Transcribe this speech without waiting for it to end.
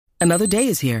Another day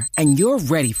is here, and you're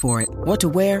ready for it. What to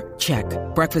wear? Check.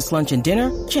 Breakfast, lunch, and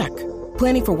dinner? Check.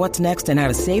 Planning for what's next and how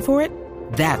to save for it?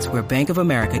 That's where Bank of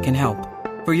America can help.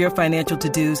 For your financial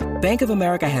to-dos, Bank of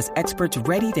America has experts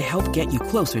ready to help get you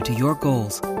closer to your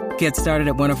goals. Get started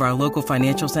at one of our local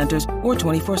financial centers or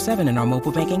 24/7 in our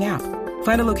mobile banking app.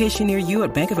 Find a location near you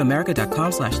at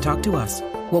bankofamerica.com/talktous.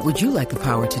 What would you like the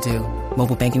power to do?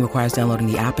 Mobile banking requires downloading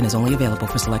the app and is only available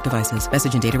for select devices.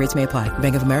 Message and data rates may apply.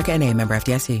 Bank of America N.A., member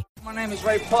FDIC. My name is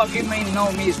Ray Park. You may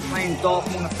know me as playing Darth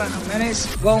Maul in The Phantom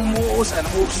Menace, Clone Wars, and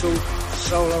also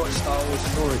Solo: A Star Wars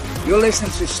Story. You're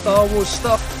listening to Star Wars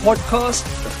Stuff Podcast.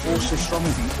 The Force is stronger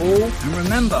than all. And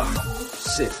remember,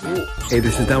 Sith Walk. Hey,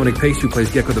 this is Dominic Pace, who plays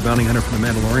Gekko the Bounty Hunter from The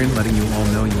Mandalorian, letting you all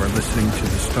know you are listening to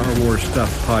the Star Wars Stuff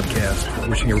Podcast.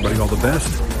 Wishing everybody all the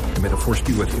best, and may the Force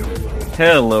be with you.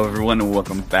 Hello, everyone, and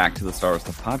welcome back to the Star Wars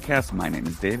Stuff Podcast. My name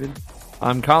is David.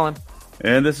 I'm Colin.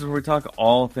 And this is where we talk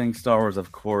all things Star Wars,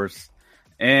 of course.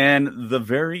 And the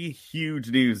very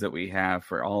huge news that we have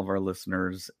for all of our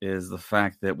listeners is the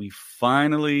fact that we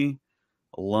finally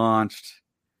launched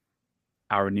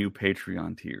our new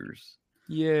Patreon tiers.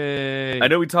 Yay. I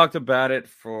know we talked about it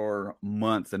for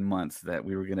months and months that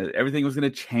everything was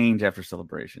gonna change after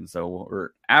Celebration. So we're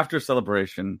after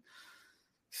Celebration,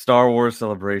 Star Wars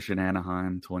Celebration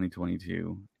Anaheim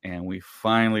 2022, and we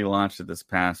finally launched it this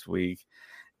past week.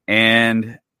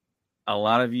 And a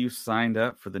lot of you signed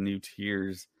up for the new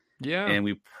tiers. Yeah. And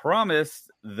we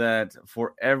promised that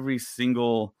for every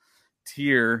single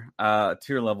tier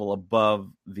level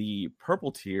above the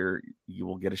purple tier, you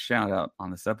will get a shout out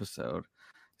on this episode.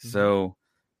 Mm-hmm. So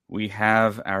we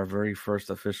have our very first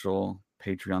official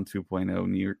Patreon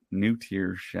 2.0 new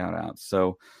tier shout out.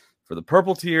 So for the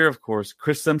purple tier, of course,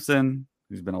 Chris Simpson,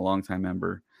 who's been a longtime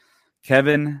member,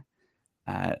 Kevin,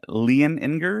 Leon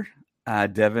Inger,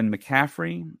 Devin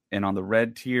McCaffrey, and on the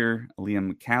red tier,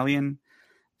 Liam McCallion,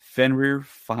 Fenrir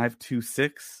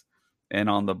 526, and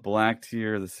on the black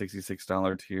tier, the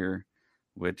 $66 tier,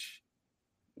 which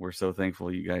we're so thankful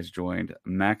you guys joined,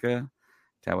 Maka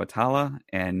Tawatala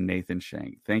and Nathan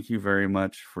Shank. Thank you very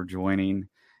much for joining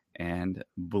and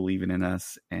believing in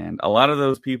us. And a lot of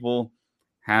those people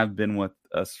have been with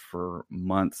us for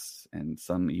months and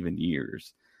some even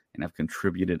years and have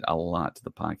contributed a lot to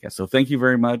the podcast. So thank you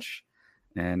very much.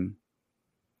 And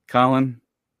Colin,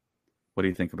 what do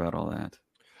you think about all that?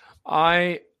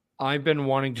 I've been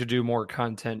wanting to do more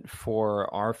content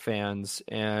for our fans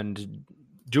and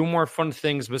do more fun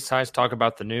things besides talk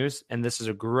about the news. And this is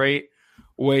a great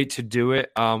way to do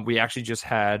it. We actually just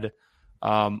had,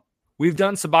 we've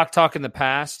done Sabak Talk in the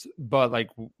past, but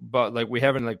we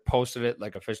haven't posted it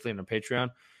officially on a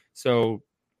Patreon. So,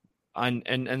 and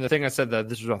the thing I said that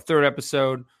this was our third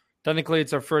episode. Technically,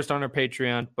 it's our first on our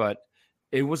Patreon, but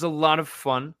it was a lot of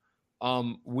fun.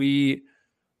 We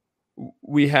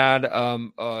had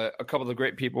a couple of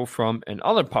great people from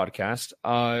another podcast,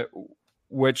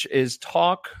 which is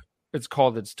Talk. It's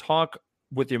Talk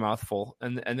with Your Mouth Full,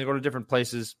 and they go to different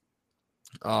places,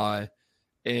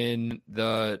 in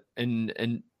the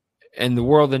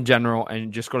world in general,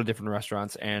 and just go to different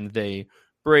restaurants, and they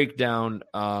break down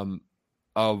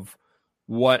of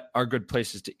what are good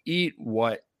places to eat,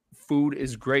 what food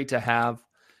is great to have.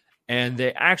 And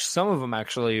some of them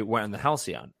actually went on the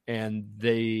Halcyon, and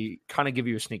they kind of give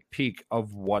you a sneak peek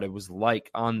of what it was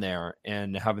like on there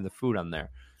and having the food on there.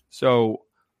 So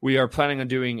we are planning on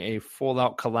doing a full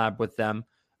out collab with them.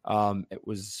 It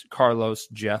was Carlos,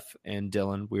 Jeff, and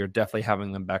Dylan. We are definitely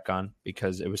having them back on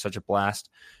because it was such a blast.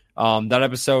 That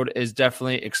episode is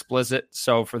definitely explicit.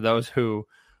 So for those who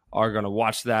are going to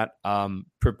watch that,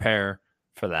 prepare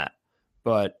for that.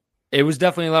 But it was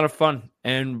definitely a lot of fun,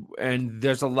 and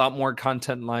there's a lot more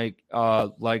content like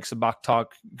Sabak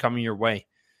Talk coming your way,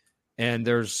 and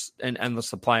there's an endless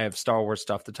supply of Star Wars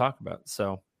stuff to talk about.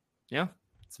 So, yeah,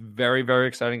 it's very, very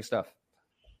exciting stuff.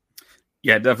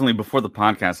 Yeah, definitely. Before the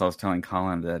podcast, I was telling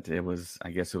Colin that it was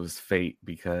fate,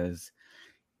 because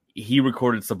he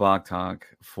recorded Sabak Talk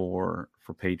for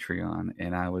Patreon,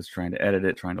 and I was trying to edit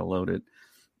it, trying to load it,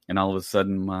 and all of a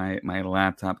sudden my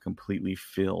laptop completely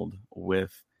filled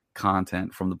with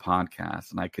content from the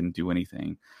podcast, and I couldn't do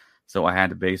anything. So I had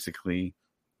to basically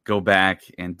go back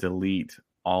and delete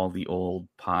all the old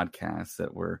podcasts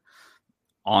that were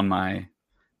on my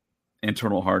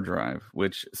internal hard drive,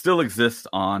 which still exists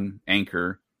on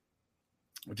Anchor,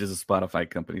 which is a Spotify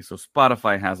company. So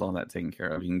Spotify has all that taken care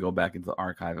of. You can go back into the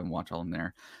archive and watch all in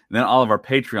there. And then all of our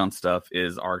Patreon stuff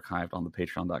is archived on the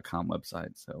patreon.com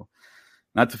website. So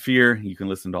not to fear, you can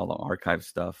listen to all the archive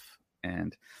stuff.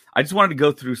 And I just wanted to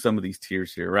go through some of these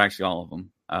tiers here, or actually all of them.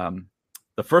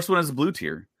 The first one is a blue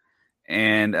tier,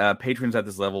 And patrons at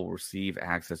this level will receive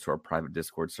access to our private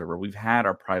Discord server. We've had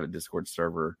our private Discord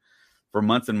server for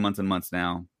months and months and months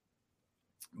now.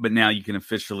 But now you can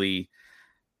officially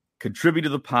contribute to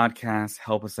the podcast,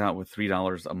 help us out with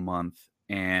 $3 a month.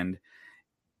 And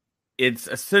it's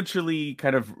essentially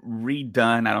kind of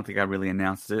redone. I don't think I really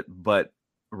announced it, but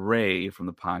Ray from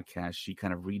the podcast, she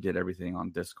kind of redid everything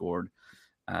on Discord.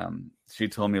 She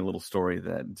told me a little story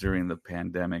that during the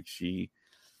pandemic, she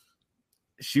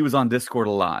was on Discord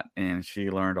a lot, and she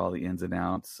learned all the ins and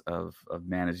outs of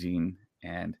managing.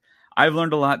 And I've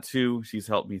learned a lot too. She's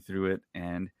helped me through it.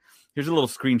 And here's a little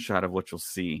screenshot of what you'll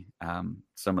see.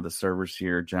 Some of the servers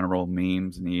here: General,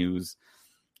 Memes, News,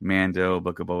 Mando,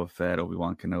 Book of Boba Fett,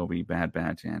 Obi-Wan Kenobi, Bad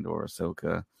Batch, Andor,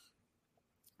 Ahsoka,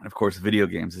 and of course, video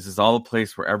games. This is all a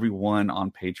place where everyone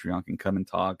on Patreon can come and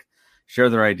talk, share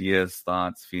their ideas,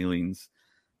 thoughts, feelings,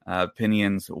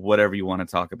 opinions, whatever you want to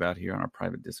talk about here on our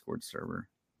private Discord server.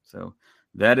 So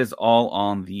that is all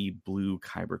on the blue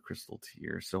Kyber Crystal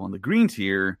tier. So on the green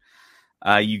tier,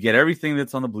 you get everything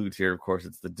that's on the blue tier. Of course,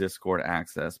 it's the Discord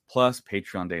access plus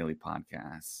Patreon daily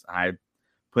podcasts. I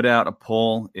put out a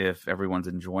poll if everyone's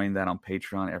enjoying that on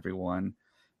Patreon. Everyone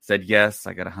said yes.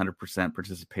 I got 100%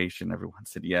 participation. Everyone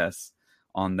said yes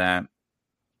on that.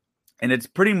 And it's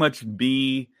pretty much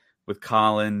me with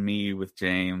Colin, me with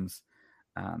James,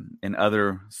 and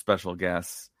other special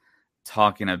guests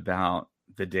talking about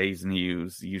the day's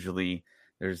news. Usually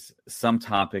there's some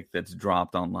topic that's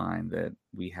dropped online that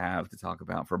we have to talk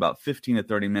about for about 15 to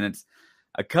 30 minutes.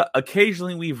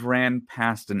 Occasionally we've ran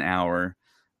past an hour,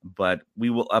 but we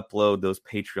will upload those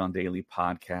Patreon daily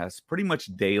podcasts pretty much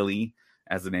daily,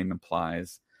 as the name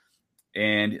implies.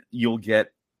 And you'll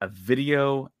get a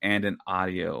video and an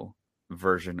audio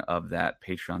version of that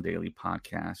Patreon daily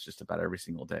podcast just about every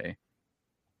single day.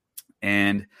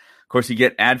 And of course, you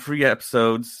get ad-free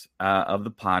episodes of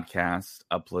the podcast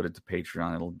uploaded to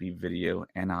Patreon. It'll be video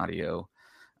and audio.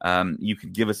 You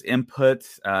can give us input.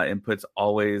 Input's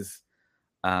always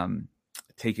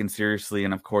taken seriously.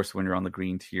 And of course, when you're on the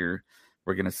green tier,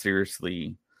 we're going to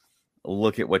seriously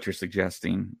look at what you're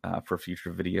suggesting for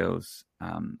future videos.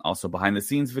 Also, behind the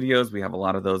scenes videos, we have a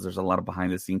lot of those. There's a lot of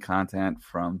behind the scene content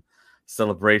from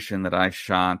Celebration that I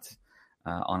shot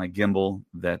on a gimbal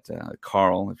that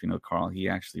Carl, if you know Carl, he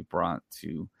actually brought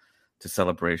to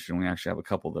Celebration. We actually have a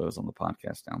couple of those on the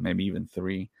podcast now, maybe even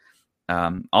 3.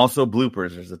 Also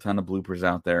bloopers. There's a ton of bloopers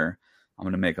out there. I'm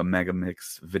going to make a mega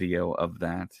mix video of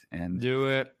that. And do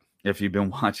it. If you've been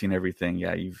watching everything,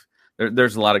 yeah,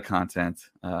 there's a lot of content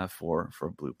for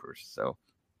bloopers. So,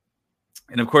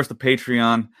 and of course the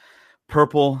Patreon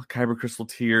purple Kyber Crystal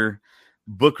tier,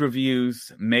 book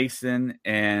reviews, Mason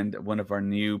and one of our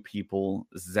new people,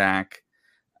 Zach,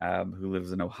 who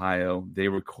lives in Ohio. They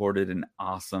recorded an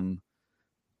awesome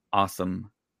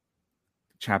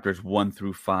chapters 1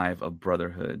 through 5 of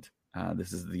Brotherhood.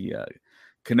 This is the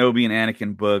Kenobi and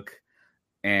Anakin book,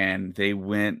 and they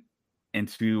went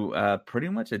into pretty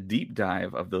much a deep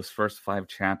dive of those first 5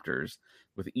 chapters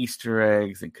with Easter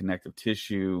eggs and connective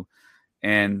tissue,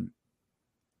 and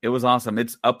it was awesome.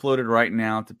 It's uploaded right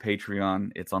now to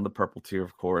Patreon. It's on the purple tier,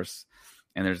 of course,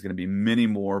 and there's going to be many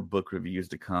more book reviews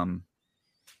to come.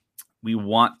 We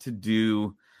want to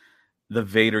do the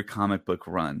Vader comic book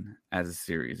run as a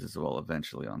series as well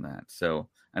eventually on that. So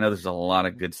I know there's a lot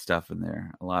of good stuff in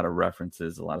there, a lot of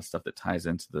references, a lot of stuff that ties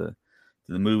into the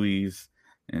movies,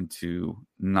 into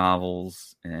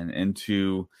novels, and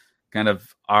into kind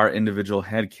of our individual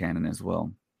headcanon as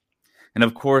well. And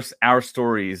of course, Our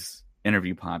Stories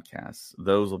interview podcasts.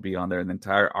 Those will be on there. The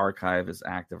entire archive is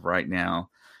active right now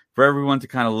for everyone to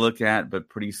kind of look at, but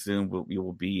pretty soon we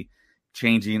will be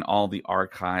changing all the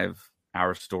archive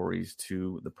Our Stories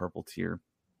to the purple tier.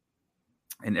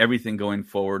 And everything going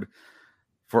forward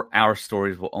for Our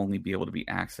Stories will only be able to be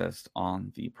accessed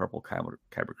on the purple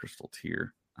Kyber Crystal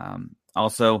tier.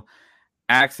 Also,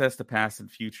 access to past and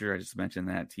future. I just mentioned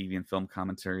that TV and film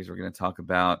commentaries. We're going to talk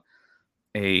about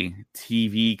a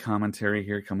TV commentary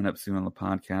here coming up soon on the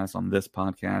podcast, on this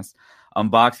podcast.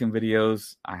 Unboxing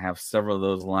videos. I have several of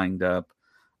those lined up.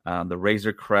 The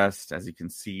Razor Crest, as you can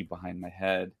see behind my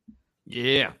head.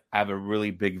 Yeah. I have a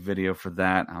really big video for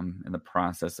that. I'm in the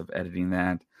process of editing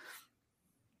that.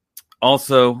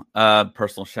 Also,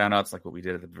 personal shout outs like what we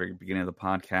did at the very beginning of the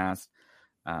podcast.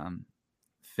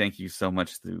 Thank you so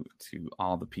much to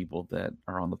all the people that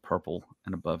are on the purple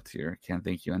and above tier. Can't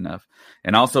thank you enough.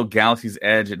 And also Galaxy's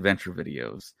Edge adventure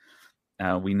videos.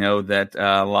 We know that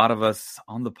a lot of us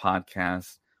on the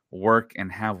podcast work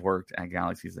and have worked at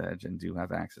Galaxy's Edge and do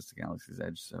have access to Galaxy's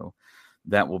Edge. So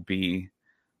that will be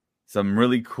some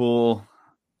really cool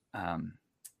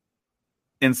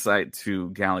insight to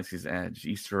Galaxy's Edge,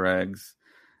 Easter eggs,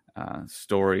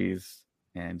 stories,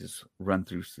 and just run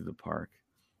through the park.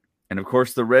 And of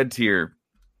course, the red tier,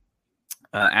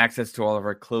 access to all of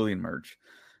our clothing merch.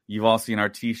 You've all seen our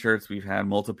t-shirts. We've had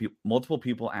multiple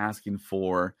people asking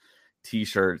for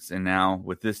t-shirts, and now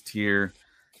with this tier,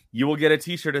 you will get a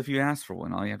t-shirt if you ask for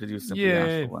one. All you have to do is simply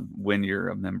ask for one when you're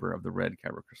a member of the Red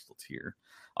Kyber Crystal tier.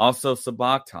 Also,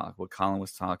 Sabacc Talk, what Colin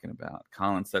was talking about.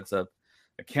 Colin sets up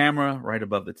a camera right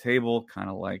above the table, kind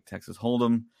of like Texas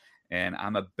Hold'em, and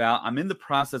I'm in the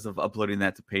process of uploading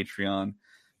that to Patreon.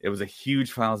 It was a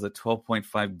huge file. It was a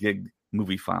 12.5 gig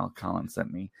movie file Colin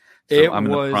sent me. So I'm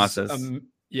in the process.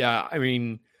 Yeah, I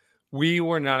mean, we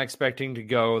were not expecting to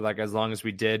go like as long as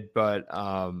we did, but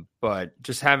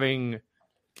just having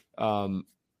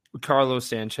Carlos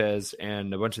Sanchez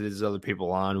and a bunch of these other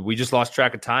people on, we just lost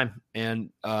track of time, and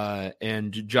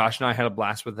Josh and I had a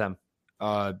blast with them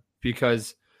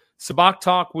because Sabacc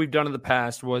Talk we've done in the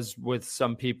past was with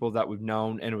some people that we've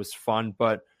known, and it was fun.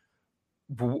 But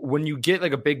when you get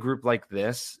like a big group like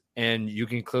this, and you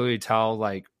can clearly tell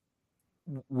like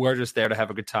we're just there to have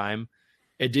a good time,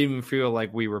 it didn't even feel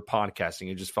like we were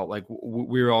podcasting. It just felt like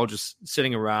we were all just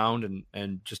sitting around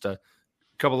and just a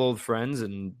couple of old friends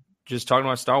and just talking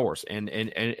about Star Wars, and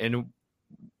it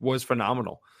was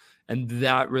phenomenal. And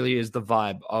that really is the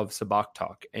vibe of Sabacc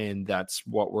Talk, and that's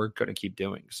what we're going to keep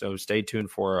doing. So stay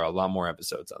tuned for a lot more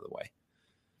episodes on the way.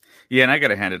 Yeah, and I got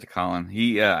to hand it to Colin.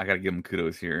 I got to give him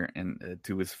kudos here and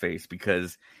to his face,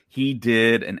 because he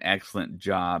did an excellent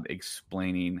job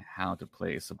explaining how to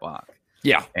play Sabacc.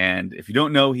 Yeah. And if you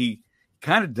don't know, he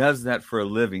kind of does that for a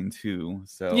living too.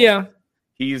 So yeah,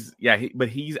 he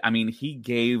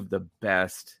gave the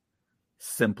best,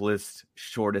 simplest,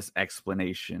 shortest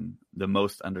explanation, the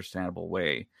most understandable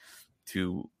way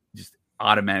to just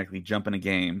automatically jump in a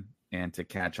game and to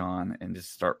catch on and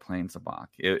just start playing Sabacc.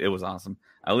 It was awesome.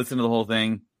 I listened to the whole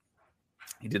thing.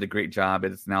 He did a great job.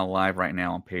 It's now live right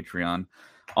now on Patreon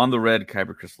on the Red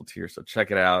Kyber Crystal tier. So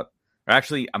check it out. Or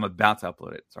actually, I'm about to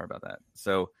upload it. Sorry about that.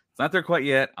 So it's not there quite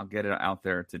yet. I'll get it out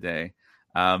there today.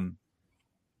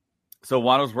 So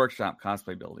Watto's Workshop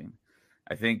cosplay building.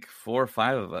 I think 4 or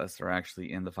 5 of us are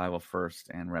actually in the 501st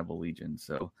and Rebel Legion.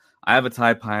 So I have a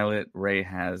TIE pilot. Ray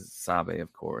has Sabe,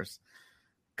 of course.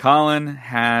 Colin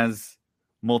has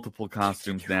multiple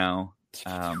costumes now.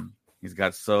 He's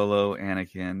got Solo,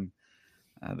 Anakin,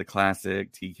 the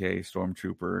classic TK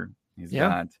Stormtrooper. He's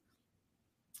got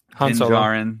Han Solo.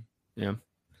 Jaren, yeah,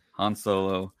 Han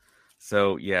Solo.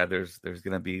 So yeah, there's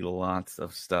gonna be lots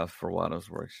of stuff for Watto's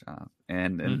Workshop,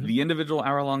 and the individual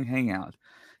hour-long hangout.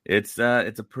 It's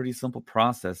a pretty simple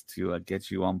process to get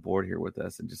you on board here with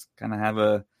us and just kind of have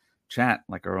a chat,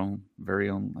 like our own very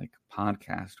own like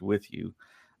podcast with you.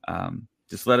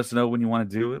 Just let us know when you want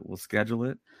to do it. We'll schedule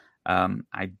it.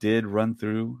 I did run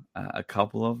through a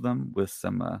couple of them with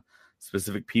some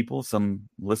specific people. Some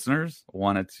listeners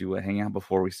wanted to hang out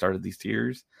before we started these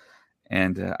tiers,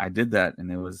 and I did that,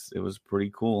 and it was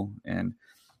pretty cool. And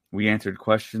we answered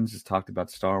questions, just talked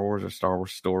about Star Wars or Star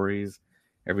Wars stories,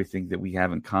 everything that we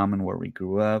have in common, where we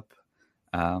grew up,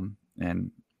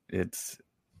 and it's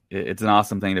an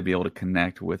awesome thing to be able to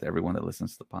connect with everyone that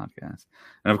listens to the podcast.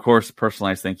 And of course,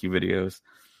 personalized thank you videos.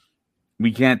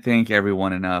 We can't thank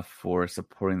everyone enough for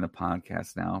supporting the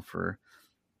podcast now for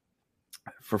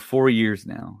 4 years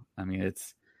now. I mean,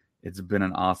 it's been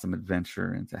an awesome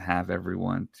adventure, and to have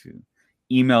everyone to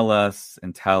email us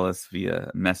and tell us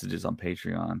via messages on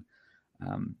Patreon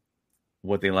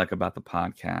what they like about the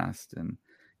podcast and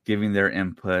giving their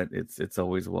input, it's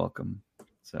always welcome.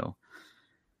 So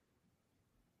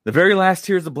the very last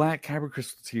tier is the Black Kyber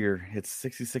Crystal tier. It's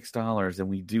 $66, and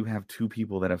we do have 2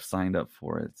 people that have signed up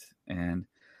for it. And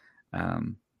I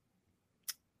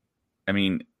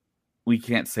mean, we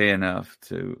can't say enough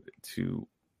to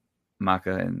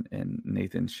Maka and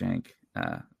Nathan Shank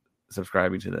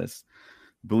subscribing to this,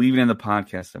 believing in the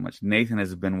podcast so much. Nathan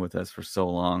has been with us for so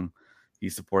long. He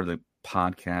supported the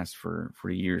podcast for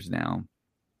years now.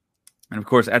 And of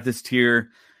course, at this tier,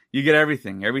 you get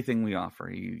everything we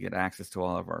offer. You get access to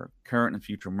all of our current and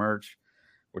future merch.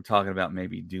 We're talking about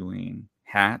maybe doing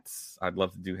hats. I'd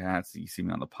love to do hats. You see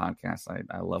me on the podcast.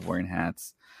 I love wearing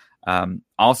hats.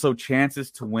 Also,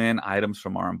 chances to win items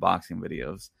from our unboxing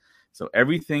videos. So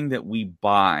everything that we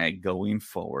buy going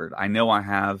forward, I know I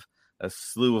have a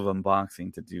slew of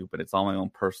unboxing to do, but it's all my own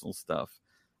personal stuff.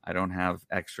 I don't have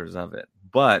extras of it.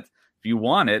 But if you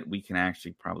want it, we can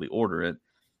actually probably order it,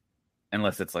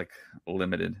 unless it's like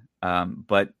limited.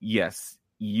 But yes,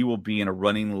 you will be in a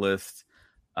running list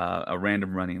a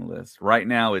random running list. Right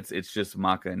now, it's just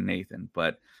Maka and Nathan,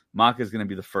 but Maka is going to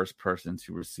be the first person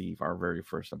to receive our very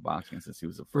first unboxing since he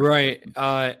was the first. Right.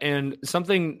 And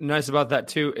something nice about that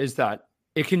too is that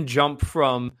it can jump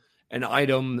from an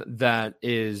item that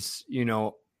is,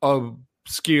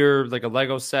 obscure, like a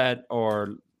Lego set,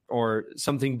 or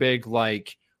something big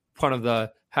like one of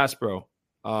the Hasbro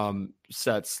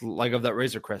sets, like of that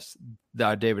Razor Crest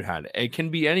that David had. It can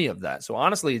be any of that. So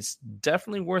honestly, it's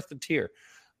definitely worth the tier,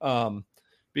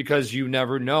 because you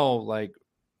never know like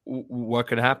what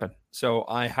could happen. So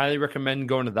I highly recommend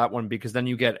going to that one, because then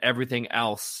you get everything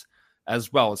else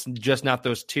as well. It's just not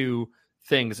those two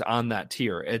things on that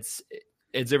tier. It's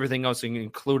everything else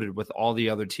included with all the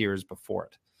other tiers before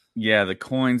it. Yeah, the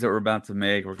coins that we're about to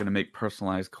make, we're going to make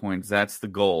personalized coins. That's the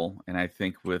goal. And I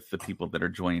think with the people that are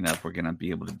joining up, we're going to be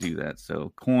able to do that.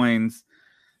 So coins,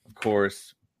 of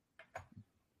course,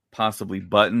 possibly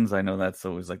buttons. I know that's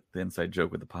always like the inside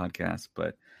joke with the podcast,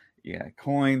 but yeah,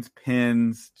 coins,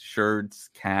 pins, shirts,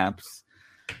 caps.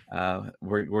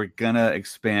 We're going to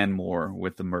expand more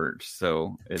with the merch.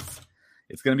 So it's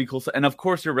going to be cool. And of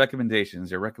course, your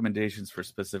recommendations for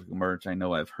specific merch. I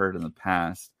know I've heard in the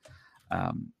past,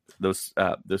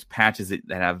 those patches that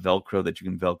have Velcro that you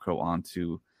can Velcro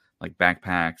onto like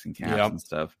backpacks and caps and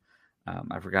stuff.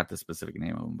 I forgot the specific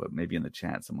name of them, but maybe in the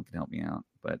chat someone can help me out.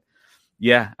 But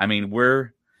yeah, I mean,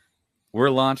 we're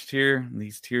launched here.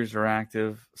 These tiers are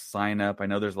active. Sign up. I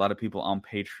know there's a lot of people on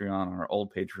Patreon, on our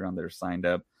old Patreon, that are signed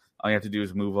up. All you have to do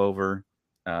is move over.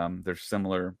 There's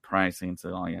similar pricing,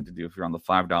 so all you have to do, if you're on the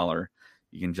 $5,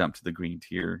 you can jump to the green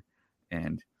tier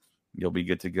and you'll be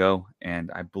good to go.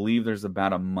 And I believe there's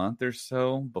about a month or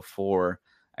so before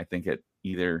I think it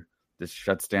either just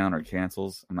shuts down or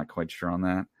cancels. I'm not quite sure on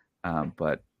that.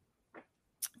 But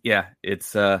yeah,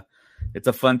 it's a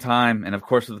fun time. And of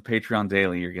course, with the Patreon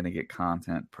Daily, you're going to get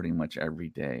content pretty much every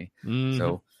day. Mm-hmm.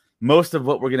 So most of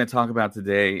what we're going to talk about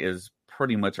today is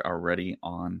pretty much already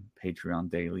on Patreon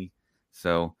Daily.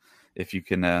 So if you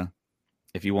can,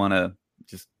 if you want to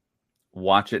just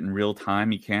watch it in real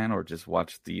time, you can, or just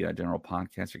watch the general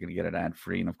podcast. You're going to get it ad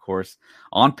free. And of course,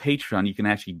 on Patreon, you can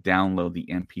actually download the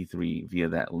MP3 via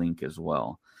that link as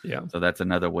well. Yeah. So that's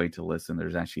another way to listen.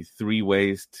 There's actually 3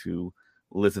 ways to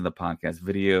listen to the podcast: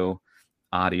 video,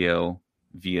 audio,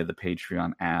 via the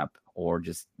Patreon app, or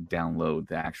just download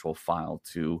the actual file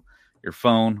to your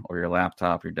phone or your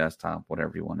laptop, your desktop,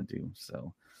 whatever you want to do.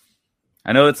 So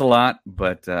I know it's a lot,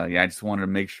 but yeah, I just wanted to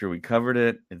make sure we covered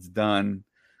it. It's done.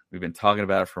 We've been talking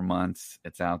about it for months.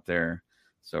 It's out there.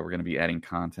 So we're going to be adding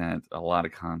content, a lot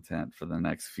of content for the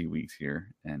next few weeks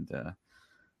here. And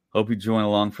hope you join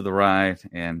along for the ride.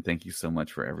 And thank you so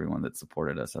much for everyone that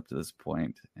supported us up to this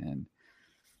point. And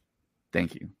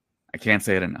thank you. I can't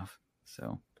say it enough.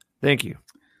 So thank you.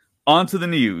 On to the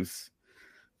news.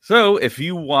 So if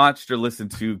you watched or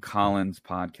listened to Colin's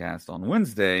podcast on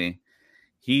Wednesday,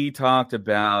 he talked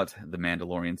about The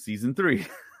Mandalorian Season 3.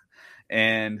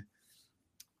 And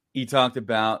he talked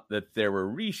about that there were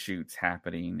reshoots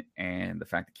happening, and the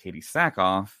fact that Katie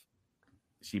Sackhoff,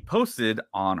 she posted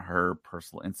on her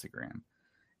personal Instagram,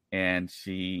 and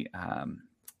she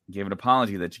gave an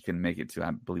apology that she couldn't make it to,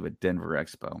 I believe, a Denver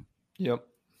Expo. Yep.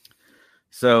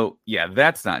 So, yeah,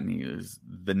 that's not news.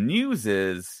 The news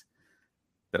is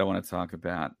that I want to talk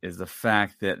about is the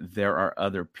fact that there are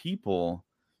other people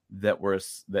that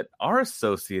are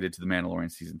associated to The Mandalorian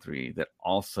Season 3 that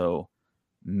also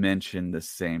mention the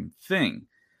same thing.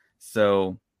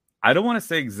 So I don't want to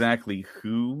say exactly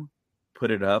who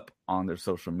put it up on their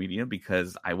social media,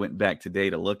 because I went back today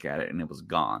to look at it and it was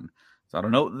gone. So I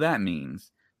don't know what that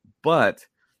means, but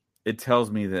it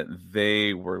tells me that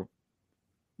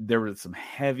there were some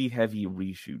heavy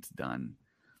reshoots done.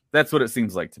 That's what it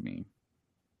seems like to me.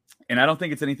 And I don't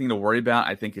think it's anything to worry about.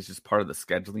 I think it's just part of the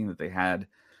scheduling that they had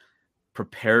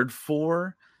prepared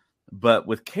for. But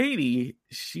with Katie,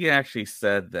 she actually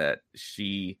said that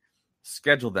she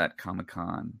scheduled that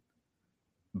Comic-Con,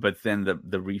 but then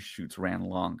the reshoots ran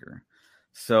longer.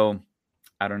 So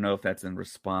I don't know if that's in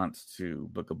response to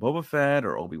Book of Boba Fett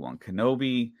or Obi-Wan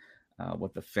Kenobi,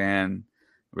 what the fan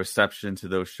reception to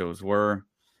those shows were.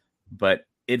 But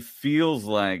it feels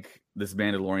like this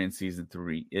Mandalorian Season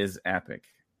 3 is epic.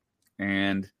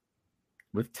 And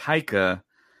with Taika,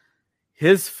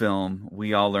 his film,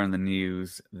 we all learned the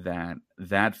news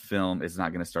that film is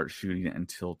not going to start shooting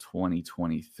until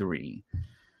 2023.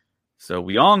 So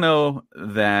we all know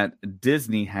that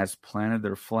Disney has planted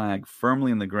their flag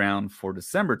firmly in the ground for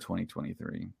December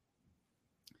 2023.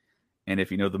 And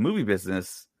if you know the movie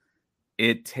business,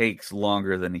 it takes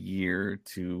longer than a year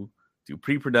to do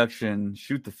pre-production,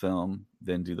 shoot the film,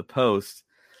 then do the post.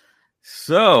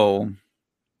 So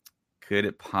could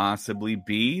it possibly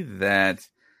be that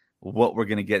what we're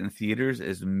going to get in theaters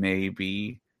is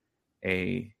maybe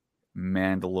a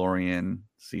Mandalorian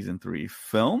season 3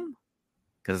 film?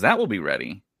 Because that will be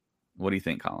ready. What do you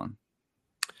think, Colin?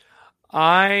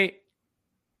 I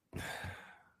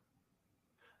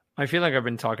feel like I've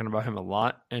been talking about him a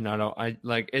lot, and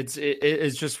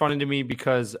it's just funny to me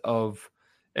because of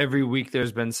every week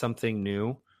there's been something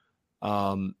new,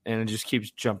 and it just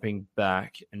keeps jumping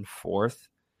back and forth.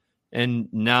 And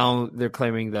now they're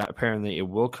claiming that apparently it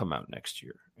will come out next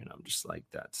year, and I'm just like,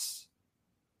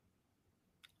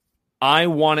 I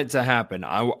want it to happen.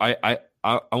 I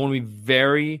want to be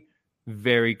very,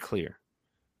 very clear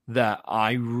that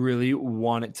I really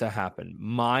want it to happen.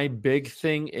 My big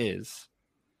thing is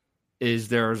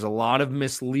there's a lot of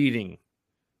misleading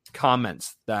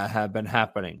comments that have been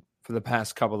happening for the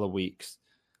past couple of weeks.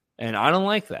 And I don't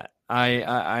like that.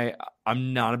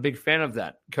 I'm not a big fan of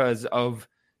that because of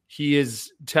he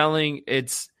is telling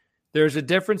there's a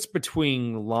difference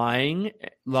between lying.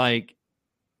 Like,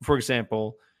 for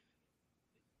example,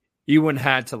 Ewan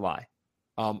had to lie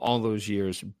all those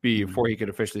years before he could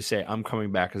officially say, I'm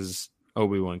coming back as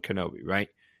Obi-Wan Kenobi, right?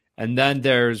 And then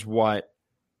there's what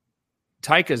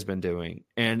Taika's been doing,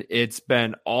 and it's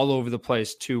been all over the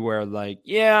place too, where like,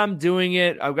 yeah, I'm doing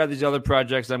it. I've got these other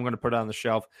projects I'm going to put on the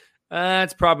shelf.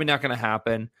 It's probably not going to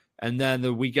happen. And then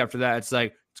the week after that, it's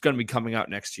like, it's going to be coming out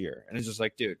next year. And it's just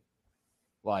like, dude,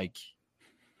 like,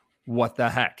 what the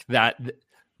heck? That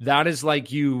is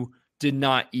like you did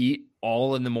not eat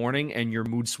all in the morning and your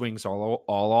mood swings all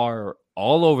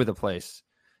over the place.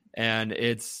 And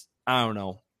it's, I don't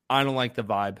know. I don't like the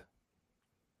vibe.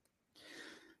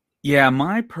 Yeah,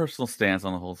 my personal stance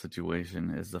on the whole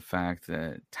situation is the fact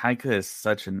that Taika is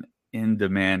such an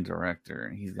in-demand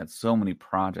director. He's got so many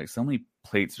projects, so many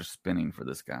plates are spinning for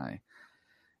this guy.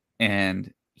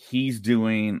 And he's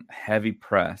doing heavy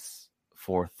press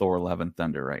for Thor: Love and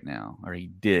Thunder right now, or he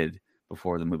did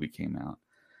before the movie came out.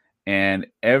 And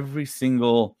every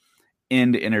single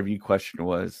end interview question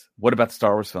was, what about the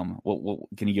Star Wars film? What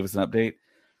can you give us an update?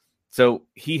 So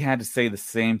he had to say the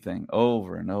same thing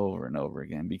over and over and over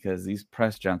again because these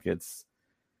press junkets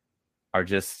are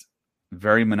just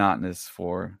very monotonous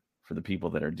for the people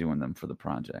that are doing them for the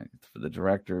project, for the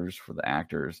directors, for the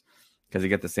actors, because you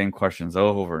get the same questions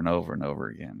over and over and over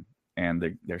again.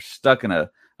 And they're stuck in a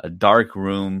dark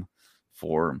room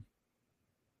for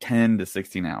 10 to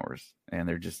 16 hours, and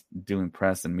they're just doing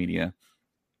press and media.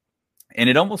 And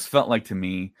it almost felt like to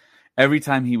me, every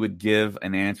time he would give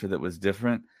an answer that was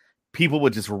different, people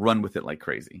would just run with it like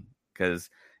crazy because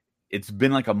it's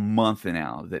been like a month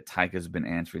now that Taika's been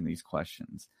answering these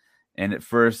questions. And at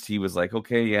first he was like,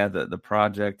 okay, yeah, the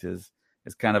project is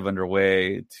kind of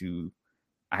underway, to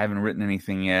I haven't written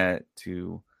anything yet,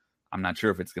 to I'm not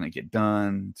sure if it's going to get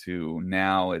done, to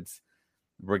now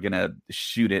we're going to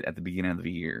shoot it at the beginning of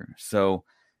the year. So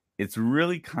it's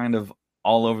really kind of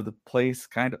all over the place,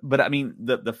 kind of. But I mean,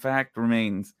 the fact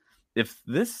remains, if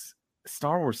this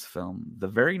Star Wars film, the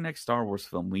very next Star Wars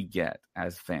film we get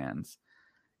as fans,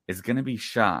 is going to be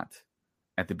shot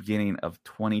at the beginning of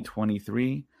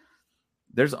 2023,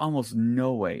 there's almost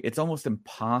no way. It's almost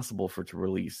impossible for it to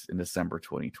release in December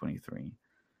 2023.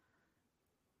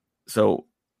 So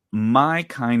my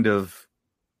kind of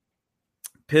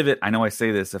pivot, I know I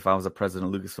say this, if I was a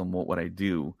president of Lucasfilm, what would I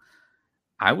do?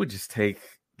 I would just take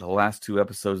the last 2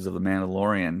 episodes of The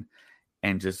Mandalorian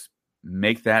and just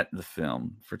make that the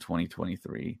film for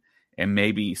 2023, and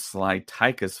maybe slide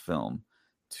Taika's film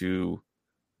to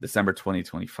December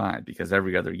 2025, because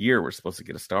every other year we're supposed to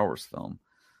get a Star Wars film.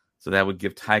 So that would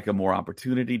give Taika more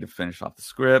opportunity to finish off the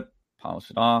script,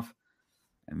 polish it off,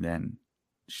 and then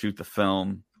shoot the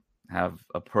film, have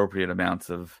appropriate amounts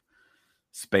of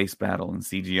space battle and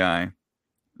CGI.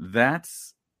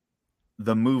 That's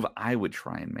the move I would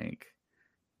try and make.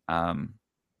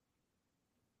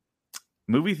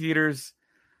 Movie theaters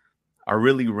are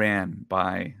really ran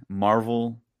by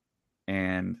Marvel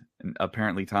and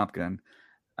apparently Top Gun.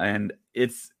 And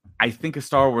I think a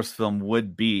Star Wars film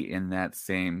would be in that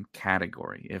same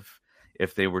category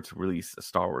if they were to release a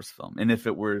Star Wars film. And if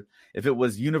it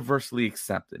was universally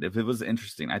accepted, if it was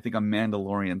interesting, I think a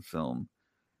Mandalorian film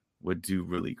would do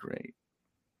really great.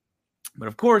 But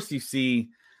of course, you see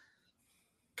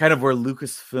kind of where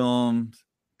Lucasfilm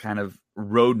kind of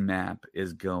roadmap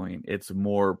is going. It's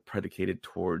more predicated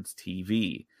towards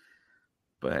TV.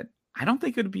 But I don't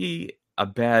think it would be a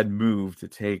bad move to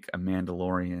take a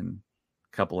Mandalorian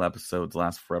couple episodes,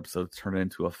 last 4 episodes, turn it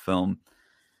into a film,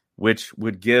 which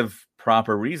would give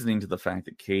proper reasoning to the fact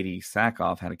that Katie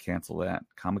Sackhoff had to cancel that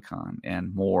Comic-Con,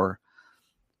 and more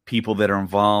people that are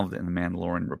involved in The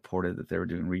Mandalorian reported that they were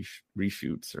doing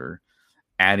reshoots or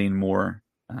adding more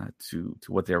to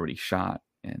what they already shot,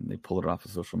 and they pulled it off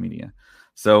of social media.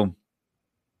 So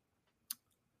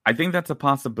I think that's a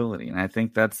possibility, and I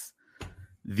think that's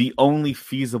the only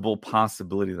feasible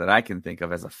possibility that I can think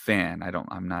of as a fan.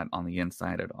 I'm not on the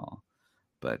inside at all,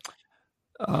 but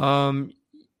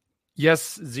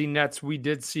yes, Z-Nets, we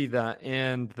did see that,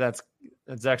 and that's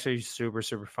actually super,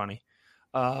 super funny.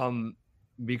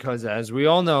 Because as we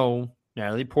all know,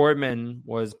 Natalie Portman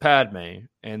was Padme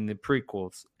in the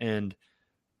prequels, and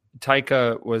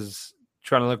Taika was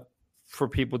trying to look for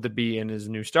people to be in his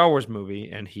new Star Wars movie,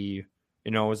 and he,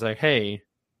 was like, "Hey,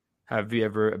 have you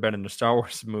ever been in a Star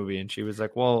Wars movie?" And she was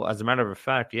like, "Well, as a matter of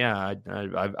fact, yeah,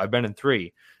 I've been in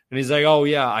 3." And he's like, "Oh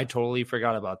yeah, I totally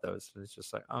forgot about those." And it's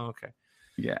just like, "Oh, okay."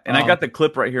 Yeah, and I got the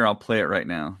clip right here. I'll play it right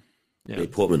now. Yeah.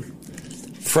 Portman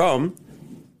from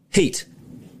Heat.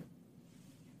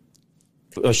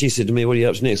 She said to me, "What are you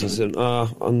up to next?" I said,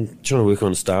 "I'm trying to work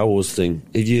on a Star Wars thing.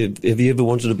 Have you ever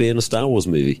wanted to be in a Star Wars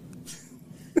movie?"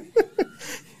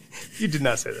 You did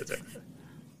not say that to her.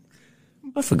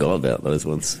 I forgot about those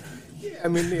ones. Yeah, I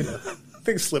mean,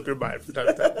 things slip your mind from time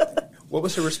to time. What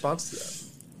was her response to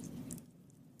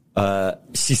that?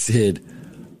 She said,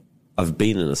 "I've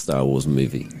been in a Star Wars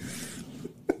movie."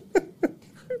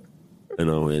 And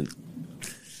I went,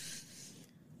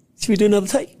 "Should we do another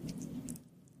take?"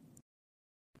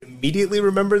 Immediately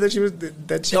remember that she was it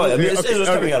was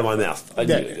coming out of my mouth. I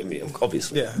knew,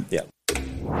 obviously. Yeah. Yeah.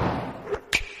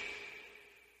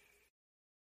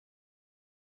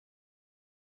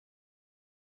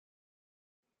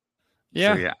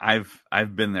 So,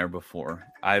 I've been there before.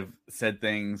 I've said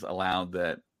things aloud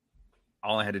that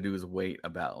all I had to do was wait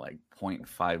about 0.5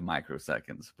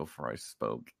 microseconds before I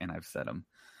spoke, and I've said them.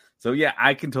 So yeah,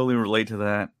 I can totally relate to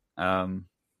that.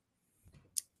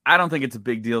 I don't think it's a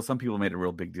big deal. Some people made a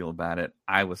real big deal about it.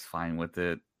 I was fine with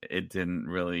it. It didn't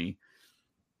really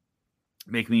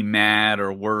make me mad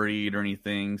or worried or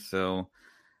anything. So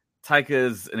Taika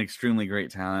is an extremely great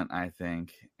talent, I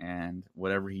think. And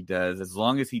whatever he does, as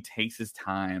long as he takes his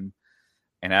time,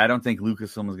 and I don't think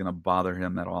Lucasfilm is going to bother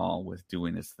him at all with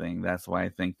doing this thing. That's why I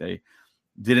think they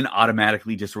didn't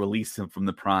automatically just release him from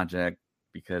the project,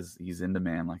 because he's in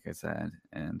demand, like I said.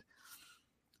 And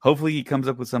hopefully he comes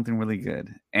up with something really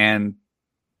good. And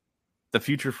the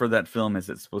future for that film is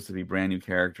it's supposed to be brand new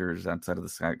characters outside of the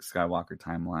Skywalker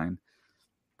timeline,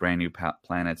 brand new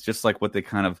planets, just like what they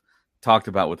kind of talked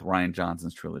about with Rian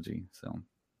Johnson's trilogy. So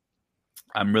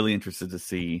I'm really interested to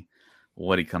see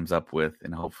what he comes up with,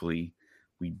 and hopefully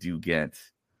we do get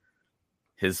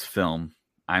his film.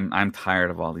 I'm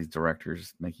tired of all these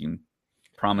directors making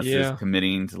promises,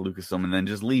 committing to Lucasfilm, and then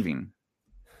just leaving.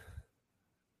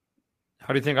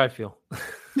 How do you think I feel?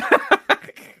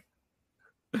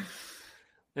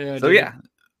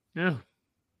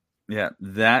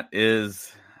 That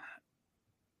is,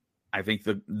 I think,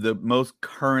 the most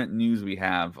current news we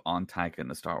have on Taika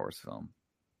and the Star Wars film.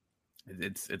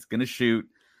 It's going to shoot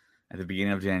at the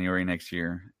beginning of January next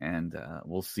year, and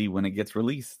we'll see when it gets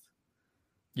released.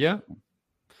 Yeah.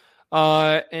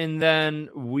 And then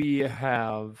we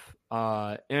have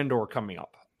Andor coming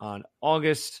up on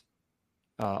August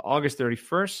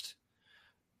 31st.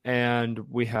 And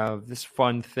we have this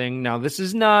fun thing. Now, this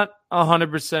is not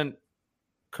 100%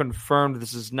 confirmed.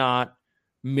 This is not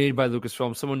made by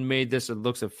Lucasfilm. Someone made this. It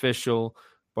looks official,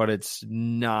 but it's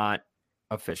not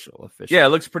official. Yeah, it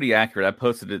looks pretty accurate. I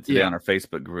posted it today on our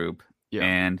Facebook group. Yeah.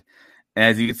 And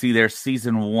as you can see there,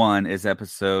 season 1 is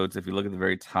episodes. If you look at the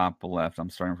very top left,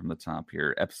 I'm starting from the top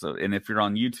here. Episode. And if you're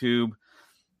on YouTube,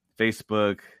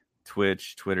 Facebook,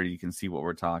 Twitch, Twitter, you can see what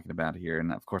we're talking about here.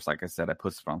 And of course, like I said, I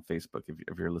posted it on Facebook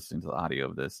if you're listening to the audio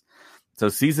of this. So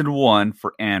season 1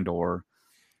 for Andor,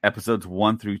 episodes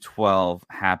 1 through 12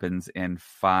 happens in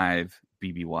 5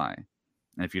 BBY.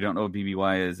 And if you don't know what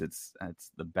BBY is, it's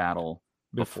the battle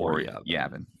before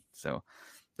Yavin. So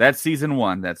that's season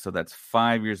 1. That's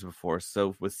 5 years before.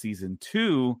 So with season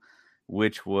 2,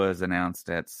 which was announced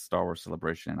at Star Wars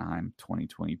Celebration Anaheim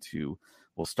 2022,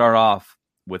 we'll start off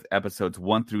with episodes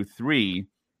 1 through 3,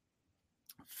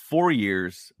 4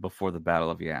 years before the Battle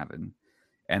of Yavin.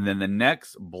 And then the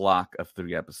next block of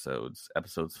 3 episodes,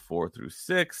 episodes 4 through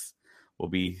 6, will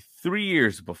be 3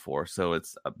 years before. So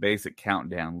it's a basic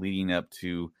countdown leading up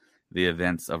to the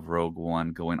events of Rogue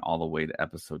One, going all the way to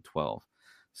episode 12.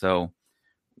 So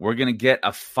we're going to get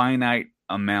a finite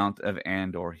amount of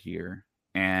Andor here.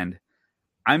 And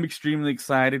I'm extremely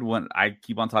excited. When I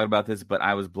keep on talking about this, but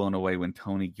I was blown away when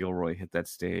Tony Gilroy hit that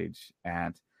stage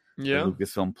at the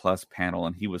Lucasfilm Plus panel,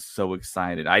 and he was so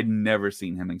excited. I'd never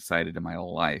seen him excited in my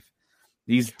life.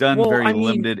 He's done Well, very I mean-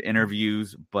 limited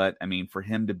interviews, but I mean, for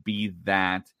him to be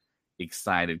that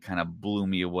excited kind of blew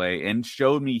me away and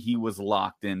showed me he was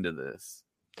locked into this.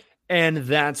 And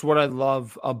that's what I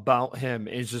love about him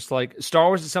is just like Star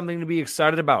Wars is something to be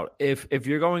excited about. If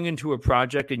you're going into a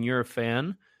project and you're a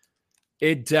fan,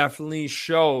 it definitely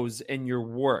shows in your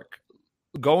work.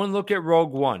 Go and look at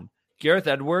Rogue One. Gareth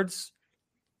Edwards,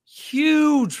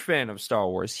 huge fan of Star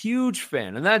Wars, huge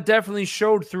fan. And that definitely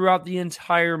showed throughout the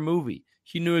entire movie.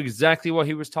 He knew exactly what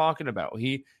he was talking about.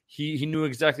 He knew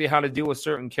exactly how to deal with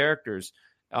certain characters,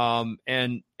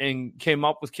 and came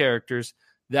up with characters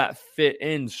that fit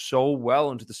in so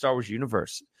well into the Star Wars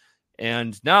universe.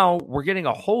 And now we're getting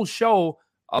a whole show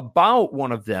about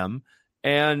one of them,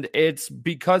 and it's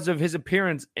because of his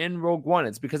appearance in Rogue One.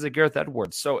 It's because of Gareth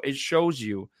Edwards. So it shows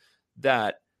you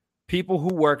that people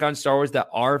who work on Star Wars that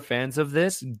are fans of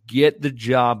this get the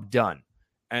job done.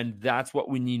 And that's what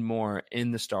we need more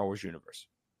in the Star Wars universe.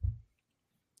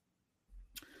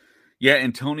 Yeah,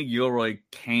 and Tony Gilroy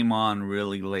came on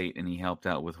really late, and he helped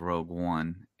out with Rogue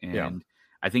One. And Yeah.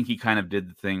 I think he kind of did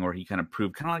the thing where he kind of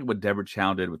proved, kind of like what Deborah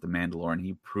Chow did with The Mandalorian.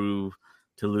 He proved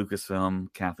to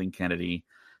Lucasfilm, Kathleen Kennedy,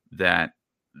 that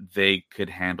they could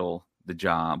handle the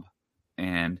job.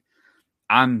 And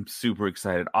I'm super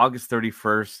excited. August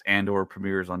 31st, Andor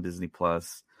premieres on Disney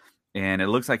Plus. And it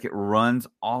looks like it runs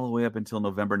all the way up until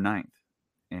November 9th.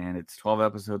 And it's 12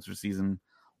 episodes for season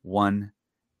 1.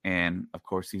 And of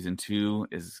course, season 2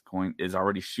 is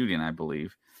already shooting, I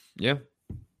believe. Yeah.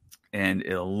 And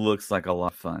it looks like a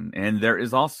lot of fun. And there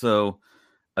is also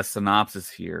a synopsis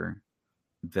here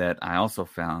that I also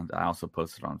found. I also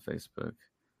posted on Facebook.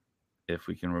 If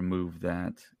we can remove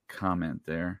that comment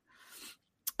there.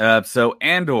 So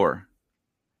Andor.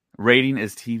 Rating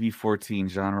is TV-14,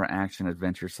 genre action,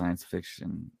 adventure, science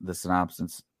fiction. The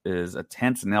synopsis is a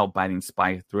tense, nail-biting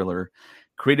spy thriller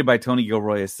created by Tony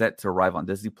Gilroy, is set to arrive on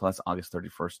Disney Plus August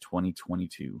 31st,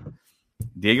 2022.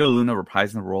 Diego Luna,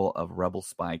 reprising the role of rebel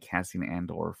spy Cassian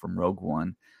Andor from Rogue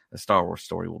One, a Star Wars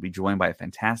story, will be joined by a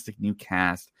fantastic new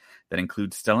cast that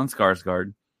includes Stellan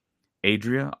Skarsgård,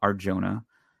 Adria Arjona,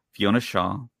 Fiona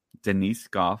Shaw, Denise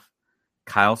Goff,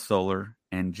 Kyle Soller,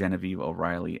 and Genevieve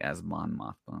O'Reilly as Mon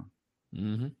Mothma.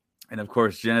 Mm-hmm. And of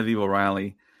course, Genevieve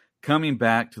O'Reilly coming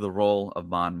back to the role of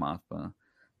Mon Mothma.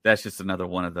 That's just another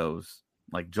one of those,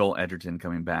 like Joel Edgerton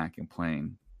coming back and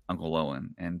playing Uncle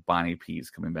Owen, and Bonnie Pease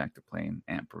coming back to playing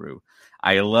Aunt Beru.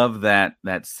 I love that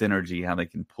synergy, how they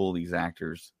can pull these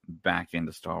actors back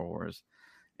into Star Wars,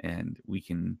 and we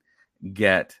can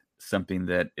get something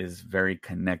that is very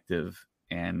connective.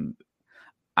 And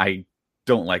I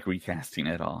don't like recasting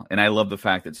at all. And I love the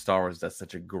fact that Star Wars does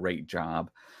such a great job.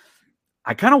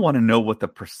 I kind of want to know what the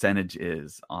percentage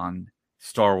is on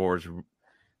Star Wars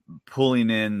pulling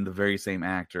in the very same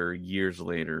actor years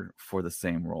later for the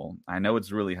same role. I know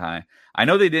it's really high. I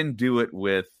know they didn't do it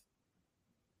with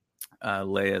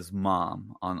Leia's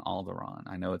mom on Alderaan.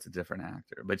 I know it's a different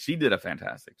actor, but she did a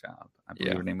fantastic job. I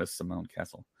believe her name was Simone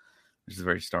Kessel, which is a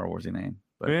very Star Warsy name.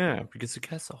 But yeah, because of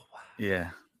Kessel.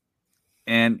 yeah.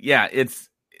 And yeah,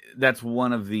 that's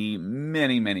one of the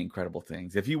many, many incredible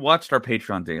things. If you watched our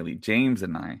Patreon daily, James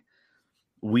and I,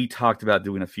 we talked about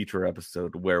doing a future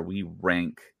episode where we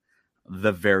rank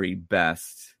the very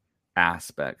best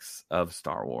aspects of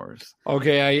Star Wars.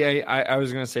 Okay, I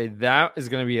was going to say that is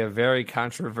going to be a very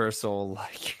controversial,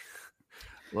 like...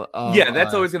 yeah,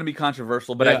 that's always going to be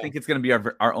controversial, but yeah. I think it's going to be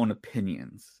our own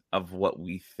opinions of what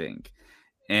we think.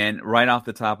 And right off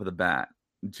the top of the bat,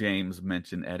 James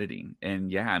mentioned editing.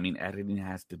 And yeah, I mean, editing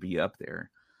has to be up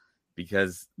there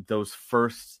because those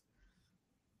first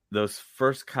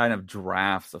kind of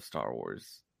drafts of Star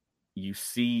Wars, you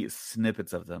see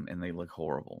snippets of them and they look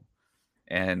horrible.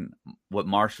 And what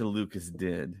Marcia Lucas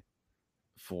did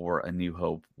for A New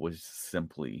Hope was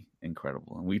simply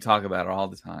incredible. And we talk about it all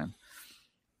the time.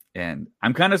 And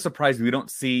I'm kind of surprised we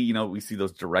don't see, we see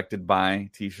those directed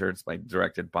by t-shirts,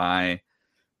 directed by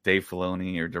Dave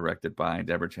Filoni or directed by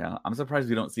Deborah Chow. I'm surprised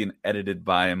we don't see an edited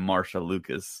by Marcia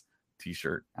Lucas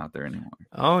t-shirt out there anymore.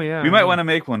 Oh yeah. We might want to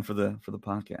make one for the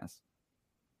podcast.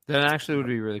 That actually would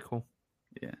be really cool.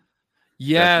 Yeah.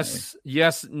 Yes. Definitely.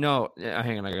 Yes. No. Yeah,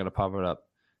 hang on. I got to pop it up.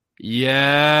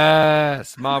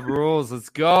 Yes. Mob rules. Let's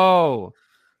go.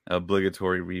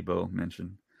 Obligatory Rebo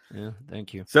mention. Yeah.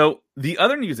 Thank you. So the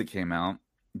other news that came out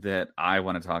that I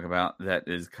want to talk about that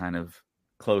is kind of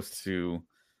close to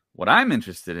what I'm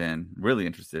really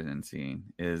interested in seeing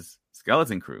is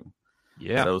Skeleton Crew.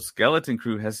 Yeah. So Skeleton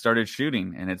Crew has started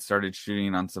shooting, and it started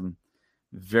shooting on some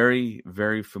very,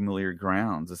 very familiar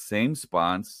grounds. The same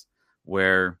spots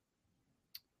where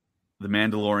The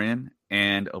Mandalorian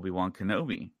and Obi-Wan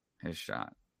Kenobi has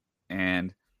shot.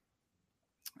 and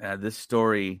this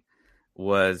story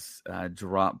was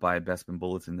dropped by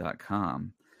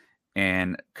BestmanBulletin.com,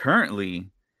 and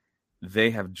currently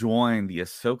they have joined the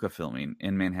Ahsoka filming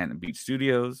in Manhattan Beach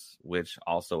Studios, which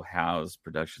also house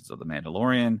productions of The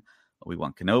Mandalorian,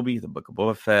 Obi-Wan Kenobi, The Book of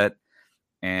Boba Fett,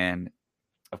 and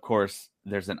of course,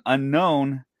 there's an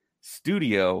unknown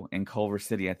studio in Culver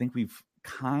City. I think we've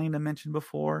kind of mentioned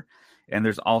before, and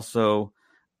there's also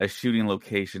a shooting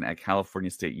location at California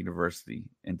State University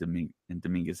in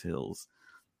Dominguez Hills.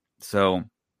 So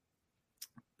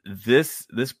this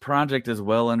project is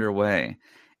well underway,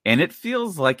 and it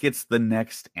feels like it's the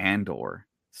next Andor,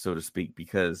 so to speak,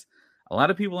 because a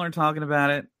lot of people aren't talking about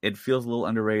it. It feels a little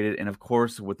underrated, and of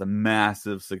course, with the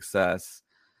massive success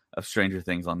of Stranger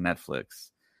Things on Netflix,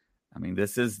 I mean,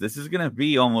 this is going to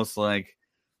be almost like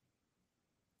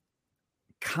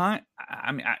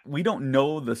we don't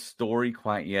know the story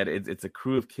quite yet. It's a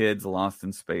crew of kids lost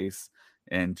in space,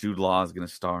 and Jude Law is going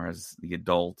to star as the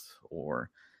adult, or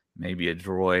maybe a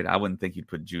droid. I wouldn't think you'd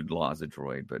put Jude Law as a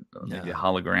droid, but maybe a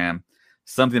hologram,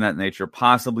 something of that nature,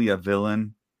 possibly a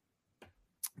villain.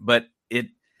 But it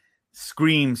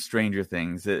screams Stranger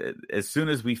Things. As soon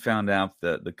as we found out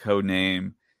the code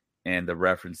name and the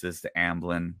references to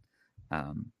Amblin,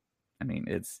 I mean,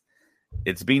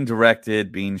 it's being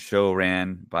directed, being show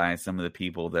ran by some of the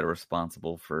people that are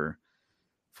responsible for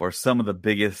some of the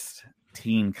biggest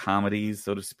teen comedies,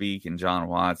 so to speak. And John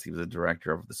Watts, he was a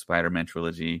director of the Spider-Man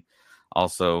trilogy.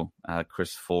 Also,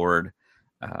 Chris Ford,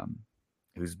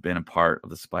 who's been a part of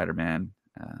the Spider-Man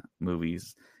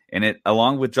movies. And it,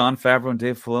 along with Jon Favreau and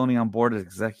Dave Filoni on board as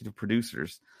executive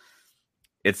producers,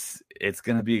 it's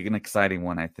going to be an exciting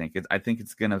one, I think. I think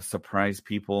it's going to surprise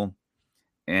people.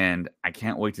 And I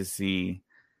can't wait to see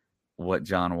what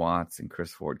John Watts and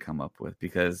Chris Ford come up with,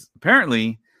 because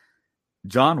apparently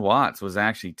John Watts was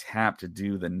actually tapped to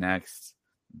do the next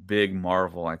big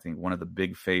Marvel, I think one of the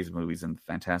big phase movies in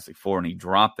Fantastic Four, and he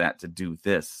dropped that to do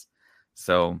this.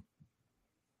 So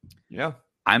yeah,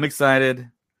 I'm excited.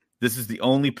 This is the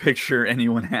only picture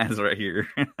anyone has right here.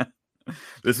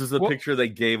 This is the picture they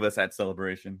gave us at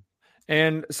Celebration.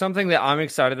 And something that I'm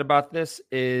excited about this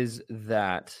is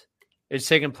that it's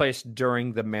taking place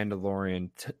during the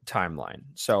Mandalorian timeline.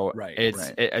 So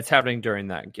it's happening during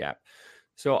that gap.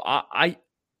 So I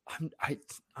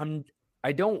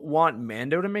don't want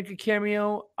Mando to make a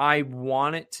cameo. I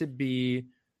want it to be,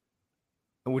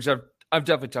 which I've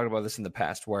definitely talked about this in the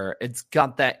past, where it's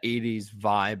got that 80s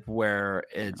vibe where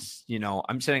it's,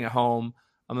 I'm sitting at home.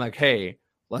 I'm like, hey,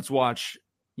 let's watch,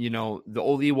 the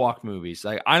old Ewok movies.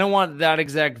 Like, I don't want that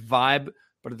exact vibe,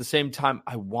 but at the same time,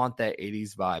 I want that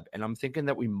 80s vibe. And I'm thinking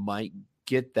that we might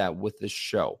get that with this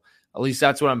show. At least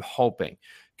that's what I'm hoping.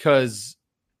 Because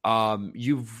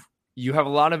you have a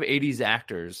lot of 80s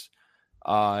actors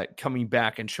coming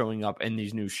back and showing up in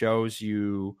these new shows.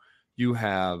 You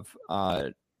have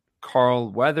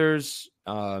Carl Weathers.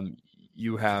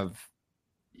 You have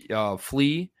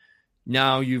Flea.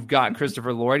 Now you've got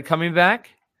Christopher Lloyd coming back.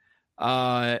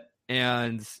 And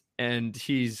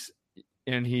he's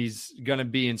gonna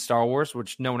be in Star Wars,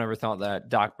 which no one ever thought that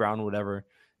Doc Brown would ever,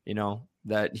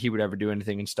 that he would ever do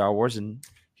anything in Star Wars. And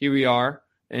here we are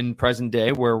in present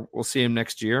day, where we'll see him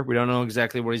next year. We don't know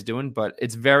exactly what he's doing, but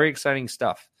it's very exciting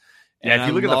stuff. Yeah, and if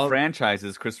you look at the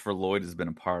franchises Christopher Lloyd has been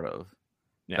a part of,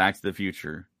 Back to the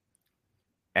Future,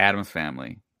 Addams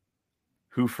Family,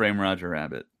 Who Framed Roger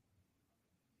Rabbit,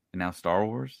 and now Star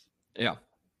Wars. Yeah.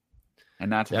 And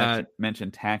not to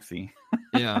mention Taxi.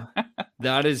 Yeah,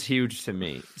 that is huge to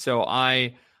me. So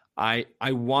I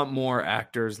want more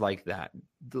actors like that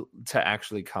to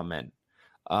actually come in,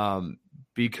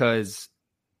 because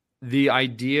the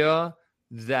idea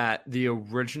that the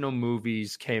original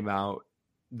movies came out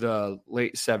the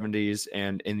late 70s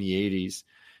and in the 80s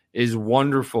is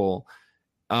wonderful,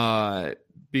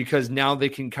 because now they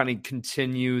can kind of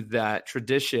continue that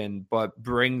tradition, but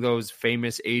bring those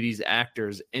famous 80s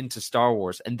actors into Star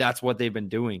Wars. And that's what they've been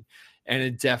doing. And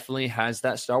it definitely has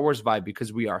that Star Wars vibe,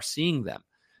 because we are seeing them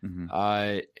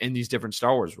in these different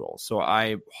Star Wars roles. So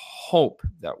I hope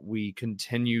that we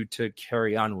continue to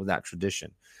carry on with that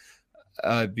tradition,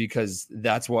 because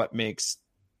that's what makes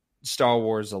Star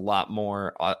Wars a lot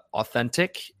more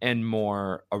authentic and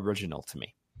more original to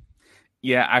me.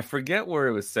 Yeah, I forget where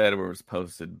it was said, where it was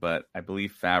posted, but I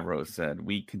believe Favreau said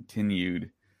we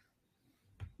continued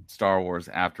Star Wars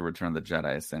after Return of the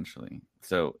Jedi, essentially.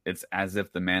 So it's as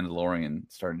if The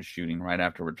Mandalorian started shooting right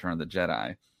after Return of the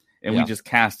Jedi, and we just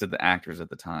casted the actors at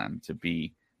the time to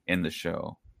be in the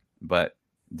show. But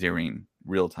during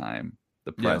real time,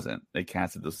 the present, they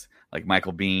casted this, like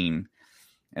Michael Biehn,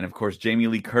 and of course Jamie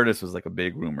Lee Curtis was like a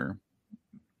big rumor.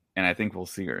 and I think we'll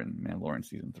see her in Mandalorian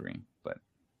season 3. But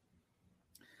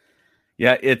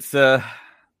yeah, it's a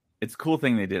cool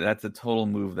thing they did. That's a total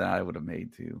move that I would have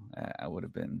made too. I would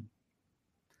have been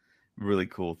really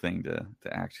cool thing to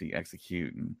actually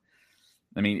execute. And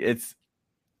I mean,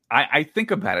 I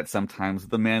think about it sometimes.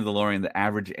 The Mandalorian, the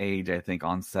average age I think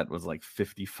on set was like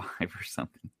 55 or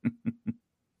something.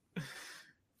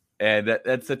 And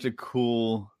that's such a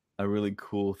really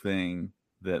cool thing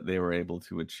that they were able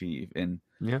to achieve. And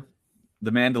yeah, the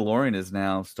Mandalorian is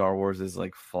now Star Wars'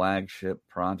 like flagship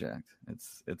project.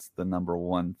 It's the number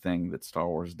one thing that Star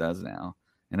Wars does now,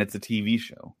 and it's a TV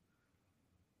show.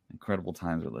 Incredible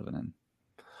times we're living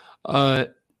in.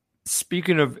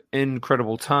 Speaking of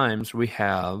incredible times, we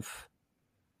have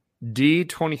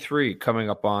D23 coming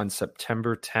up on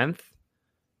September 10th,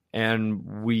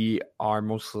 and we are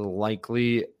most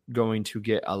likely going to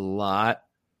get a lot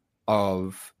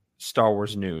of Star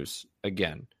Wars news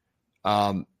again.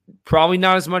 Probably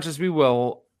not as much as we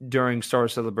will during Star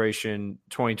Wars Celebration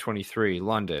 2023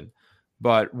 London,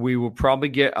 but we will probably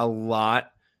get a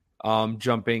lot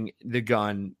jumping the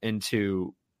gun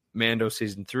into Mando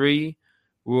Season 3.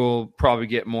 We'll probably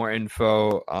get more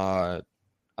info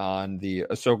on the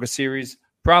Ahsoka series.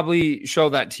 Probably show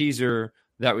that teaser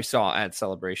that we saw at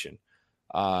Celebration.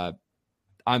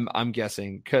 I'm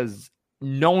guessing because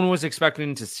no one was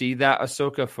expecting to see that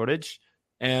Ahsoka footage.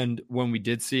 And when we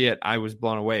did see it, I was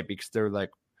blown away because they were like,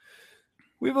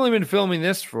 we've only been filming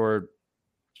this for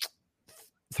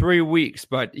 3 weeks,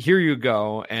 but here you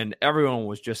go. And everyone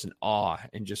was just in awe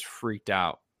and just freaked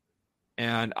out.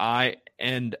 And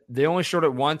they only showed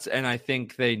it once, and I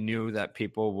think they knew that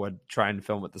people would try and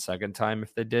film it the second time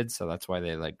if they did. So that's why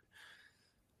they like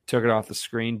took it off the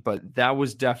screen. But that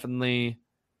was definitely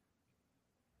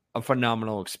a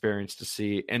phenomenal experience to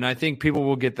see. And I think people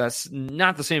will get that,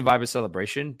 not the same vibe as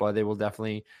Celebration, but they will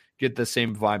definitely get the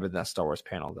same vibe of that Star Wars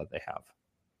panel that they have.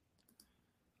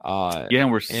 Yeah,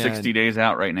 we're 60 days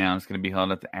out right now. It's going to be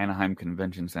held at the Anaheim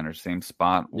Convention Center, same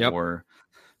spot where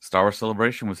Star Wars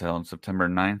Celebration was held September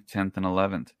 9th, 10th, and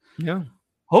 11th. Yeah.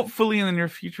 Hopefully in the near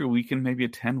future, we can maybe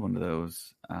attend one of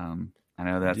those. I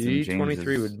know that's in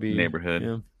James's would be neighborhood.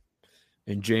 Yeah.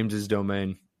 In James's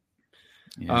domain.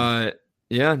 Yeah.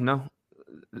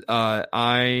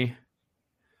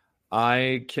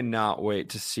 I cannot wait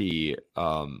to see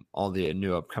all the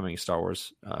new upcoming Star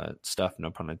Wars stuff,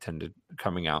 no pun intended,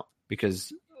 coming out,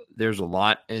 because there's a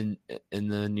lot in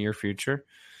the near future.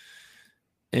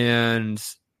 And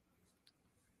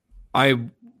I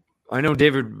know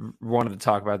David wanted to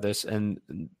talk about this,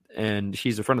 and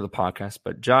he's a friend of the podcast,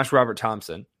 but Josh Robert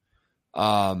Thompson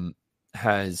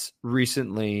has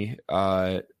recently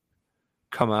come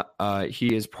out.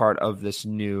 He is part of this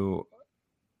new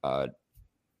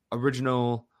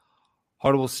original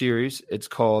Audible series. It's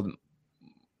called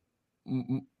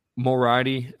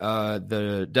Moriarty,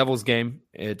 the Devil's Game.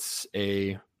 It's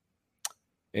a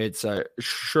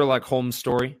Sherlock Holmes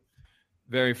story.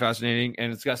 Very fascinating,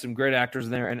 and it's got some great actors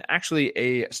in there, and actually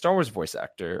a Star Wars voice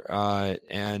actor.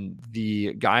 And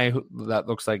the guy that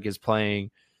looks like is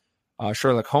playing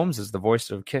Sherlock Holmes is the voice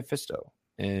of Kit Fisto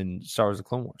in Star Wars: The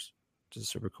Clone Wars, which is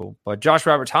super cool. But Josh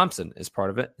Robert Thompson is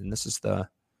part of it, and this is the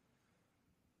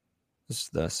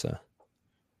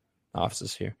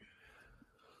offices here.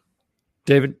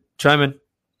 David, chime in.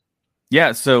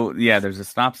 Yeah, so there's a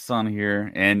synopsis on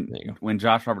here, and when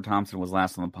Josh Robert Thompson was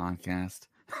last on the podcast,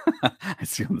 I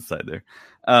see on the side there,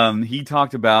 he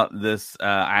talked about this.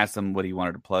 I asked him what he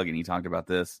wanted to plug, and he talked about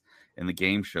this in the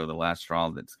game show, The Last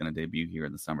Straw, that's going to debut here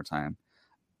in the summertime.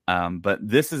 But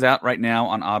this is out right now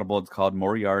on Audible. It's called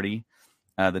Moriarty,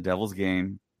 The Devil's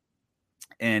Game,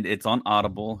 and it's on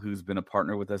Audible, who's been a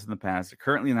partner with us in the past. They're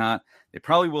currently not. They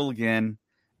probably will again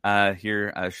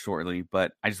here shortly,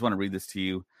 but I just want to read this to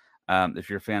you. If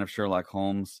you're a fan of Sherlock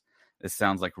Holmes, this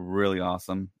sounds like really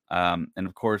awesome. And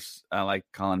of course, like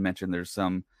Colin mentioned, there's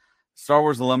some Star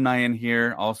Wars alumni in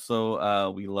here.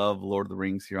 Also, we love Lord of the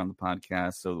Rings here on the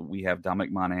podcast. So we have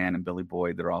Dominic Monaghan and Billy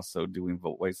Boyd. They're also doing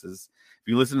voices. If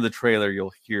you listen to the trailer,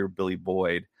 you'll hear Billy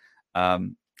Boyd.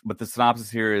 But the synopsis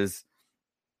here is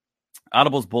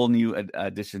Audible's bold new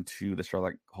addition to the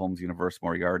Sherlock Holmes universe,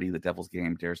 Moriarty, The Devil's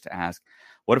Game, dares to ask,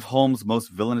 what if Holmes' most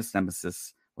villainous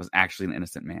nemesis was actually an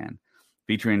innocent man?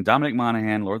 Featuring Dominic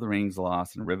Monaghan, Lord of the Rings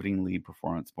Lost, and a riveting lead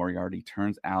performance, Moriarty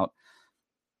turns out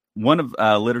one of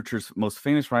literature's most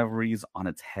famous rivalries on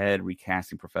its head,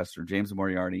 recasting Professor James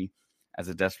Moriarty as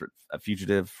a desperate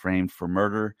fugitive framed for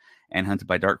murder and hunted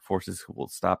by dark forces who will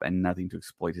stop at nothing to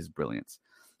exploit his brilliance.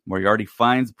 Moriarty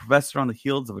finds the professor on the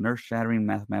heels of an earth-shattering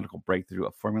mathematical breakthrough,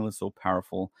 a formula so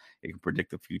powerful it can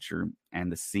predict the future,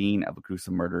 and the scene of a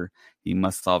gruesome murder he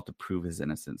must solve to prove his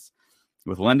innocence.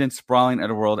 With London's sprawling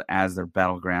underworld as their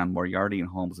battleground, Moriarty and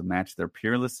Holmes match their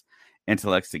peerless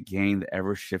intellects to gain the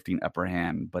ever-shifting upper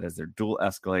hand. But as their duel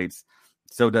escalates,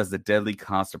 so does the deadly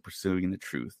cost of pursuing the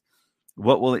truth.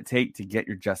 What will it take to get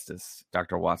your justice?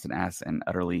 Dr. Watson asks an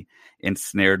utterly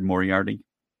ensnared Moriarty.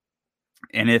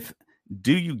 And if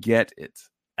do you get it?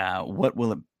 What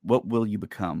will you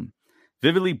become?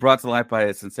 Vividly brought to life by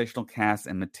a sensational cast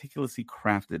and meticulously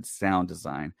crafted sound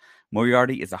design,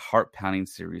 Moriarty is a heart-pounding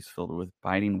series filled with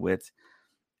biting wit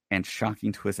and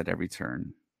shocking twists at every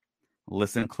turn.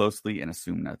 Listen closely and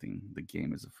assume nothing. The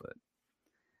game is afoot.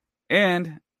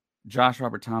 And Josh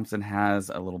Robert Thompson has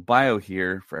a little bio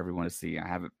here for everyone to see. I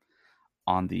have it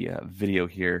on the video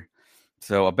here.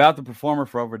 So about the performer,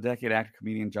 for over a decade, actor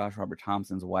comedian Josh Robert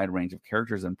Thompson's wide range of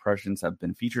characters and impressions have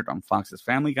been featured on Fox's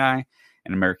Family Guy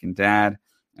and American Dad.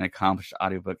 An accomplished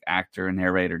audiobook actor and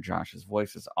narrator, Josh's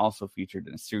voice is also featured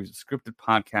in a series of scripted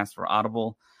podcasts for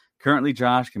Audible. Currently,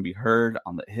 Josh can be heard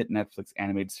on the hit Netflix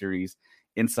animated series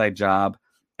Inside Job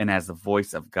and as the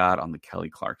voice of God on the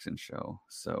Kelly Clarkson Show.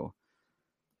 So,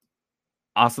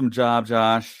 awesome job,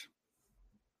 Josh.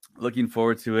 Looking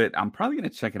forward to it. I'm probably going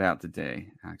to check it out today,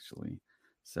 actually.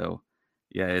 So,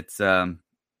 yeah, it's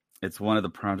one of the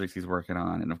projects he's working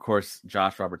on. And, of course,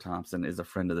 Josh Robert Thompson is a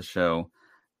friend of the show,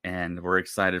 and we're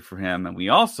excited for him. And we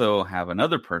also have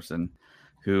another person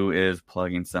who is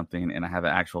plugging something, and I have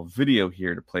an actual video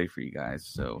here to play for you guys.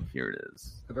 So here it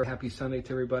is. A very happy Sunday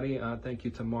to everybody. Thank you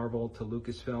to Marvel, to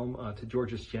Lucasfilm, to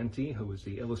Georges Genti, who is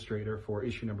the illustrator for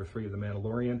issue number 3 of The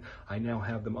Mandalorian. I now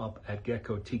have them up at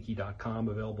geckotiki.com,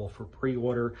 available for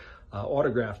pre-order,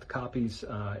 autographed copies,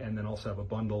 and then also have a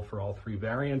bundle for all 3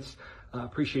 variants.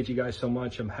 Appreciate you guys so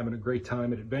much. I'm having a great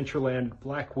time at Adventureland,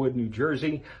 Blackwood, New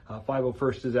Jersey.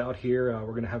 501st is out here.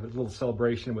 We're going to have a little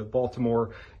celebration with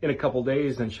Baltimore in a couple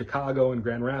days, and Chicago and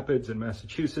Grand Rapids and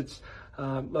Massachusetts.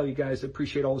 Love you guys.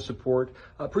 Appreciate all the support.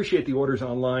 Appreciate the orders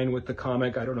online with the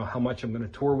comic. I don't know how much I'm going to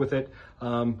tour with it,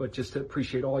 but just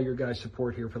appreciate all your guys'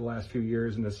 support here for the last few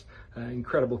years in this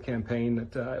incredible campaign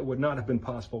that would not have been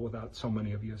possible without so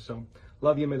many of you. So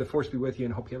love you. May the force be with you,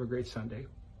 and hope you have a great Sunday.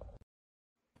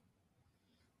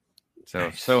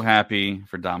 So happy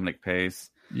for Dominic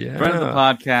Pace. Yeah. Friend of the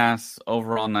podcast,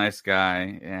 overall nice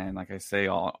guy. And like I say,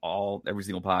 every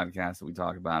single podcast that we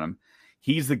talk about him,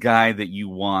 he's the guy that you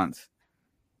want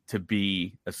to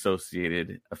be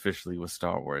associated officially with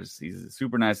Star Wars. He's a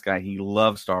super nice guy. He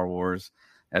loves Star Wars,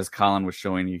 as Colin was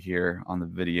showing you here on the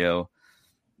video.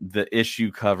 The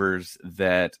issue covers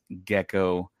that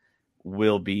Gecko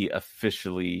will be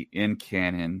officially in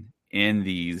canon in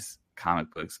these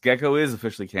comic books. Gecko is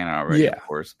officially canon already, of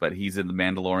course, but he's in The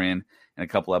Mandalorian in a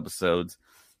couple episodes.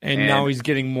 And now he's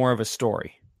getting more of a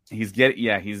story. He's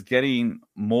getting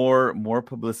more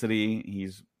publicity.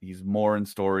 He's more in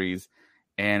stories.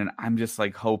 And I'm just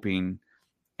like hoping,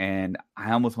 and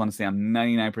I almost want to say I'm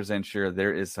 99% sure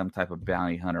there is some type of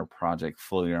bounty hunter project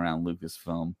floating around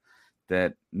Lucasfilm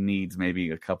that needs maybe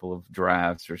a couple of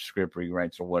drafts or script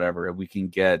rewrites or whatever. If we can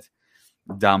get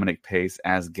Dominic Pace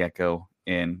as Gecko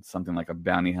in something like a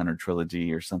bounty hunter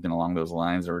trilogy or something along those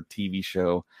lines, or a TV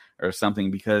show or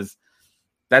something, because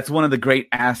that's one of the great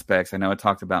aspects. I know I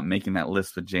talked about making that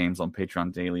list with James on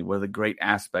Patreon Daily. One of the great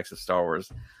aspects of Star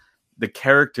Wars, the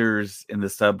characters in the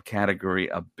subcategory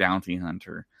of bounty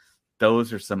hunter,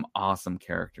 those are some awesome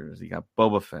characters. You got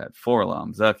Boba Fett,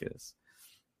 4-LOM, Zuckuss.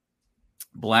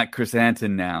 Black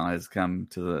Chrysanthemum now has come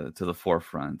to the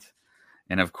forefront.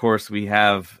 And of course we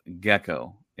have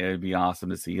Gecko. It would be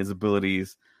awesome to see his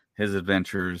abilities, his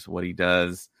adventures, what he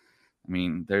does. I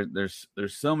mean, there's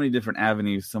so many different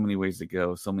avenues, so many ways to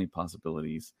go, so many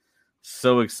possibilities.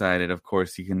 So excited. Of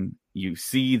course, you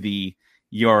see the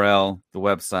URL, the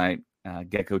website,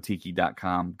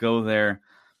 geckotiki.com. Go there.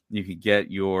 You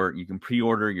can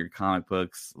pre-order your comic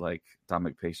books, like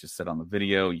Dominic Pace just said on the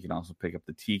video. You can also pick up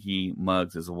the Tiki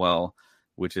mugs as well,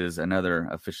 which is another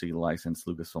officially licensed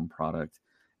Lucasfilm product.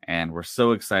 And we're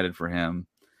so excited for him.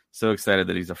 So excited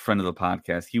that he's a friend of the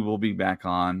podcast. He will be back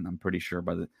on, I'm pretty sure,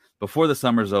 before the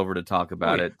summer's over to talk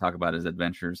about talk about his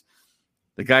adventures.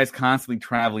 The guy's constantly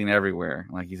traveling everywhere.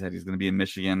 Like he said, he's going to be in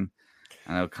Michigan.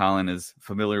 I know Colin is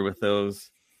familiar with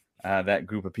that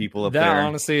group of people up there. That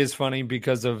honestly is funny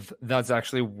because that's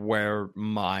actually where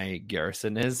my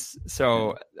garrison is.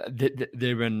 So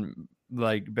they've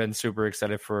been super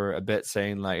excited for a bit,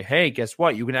 saying like, hey, guess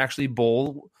what? You can actually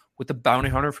bowl with the bounty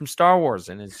hunter from Star Wars.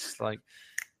 And it's like,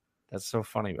 That's so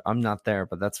funny. I'm not there,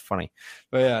 but that's funny.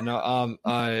 But yeah,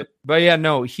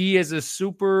 no, he is a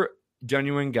super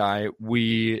genuine guy.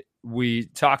 We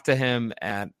talked to him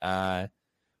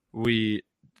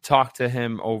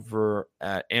over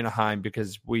at Anaheim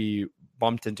because we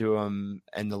bumped into him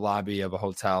in the lobby of a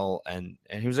hotel, and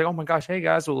he was like, "Oh my gosh, hey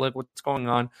guys, well, like, what's going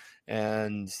on?"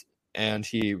 And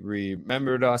he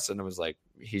remembered us, and it was like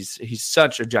he's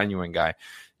such a genuine guy.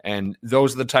 And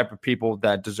those are the type of people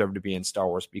that deserve to be in Star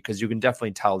Wars, because you can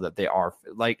definitely tell that they are,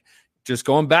 like, just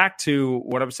going back to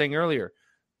what I was saying earlier,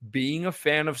 being a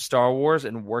fan of Star Wars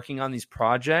and working on these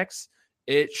projects,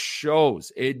 it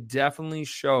shows. It definitely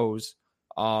shows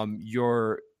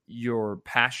your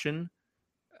passion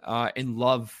and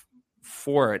love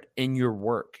for it in your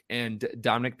work. And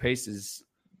Dominic Pace is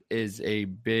a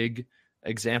big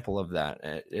example of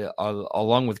that,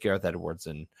 along with Gareth Edwards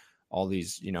and all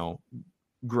these,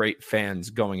 great fans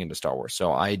going into Star Wars.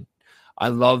 So I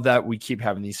love that we keep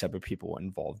having these type of people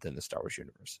involved in the Star Wars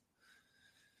universe.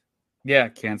 Yeah,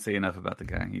 can't say enough about the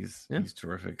guy. He's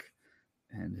terrific,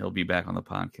 and he'll be back on the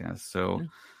podcast.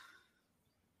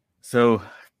 So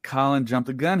Colin jumped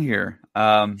the gun here.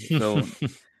 So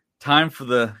time for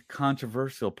the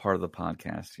controversial part of the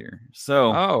podcast here.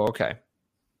 Okay.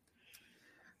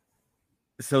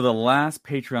 So the last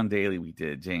Patreon Daily we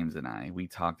did, James and I, we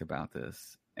talked about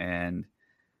this, and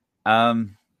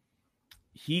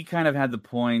he kind of had the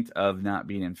point of not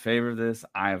being in favor of this.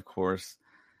 I, of course,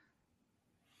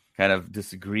 kind of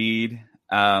disagreed.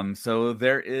 So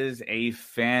there is a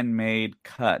fan-made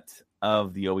cut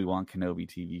of the Obi-Wan Kenobi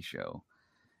TV show.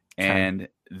 And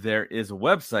there is a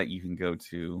website you can go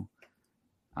to.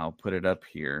 I'll put it up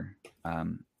here.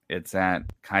 It's at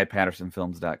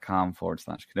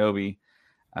KaiPattersonFilms.com/Kenobi.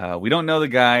 We don't know the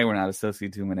guy. We're not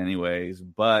associated to him in any ways.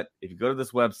 But if you go to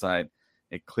this website,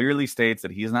 it clearly states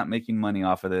that he's not making money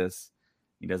off of this.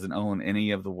 He doesn't own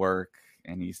any of the work.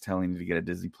 And he's telling you to get a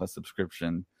Disney Plus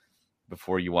subscription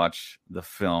before you watch the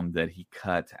film that he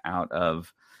cut out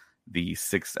of the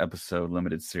 6-episode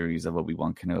limited series of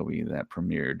Obi-Wan Kenobi that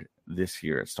premiered this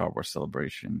year at Star Wars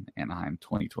Celebration Anaheim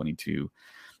 2022.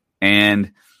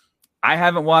 And I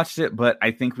haven't watched it, but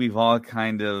I think we've all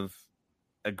kind of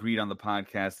agreed on the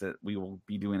podcast that we will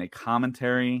be doing a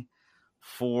commentary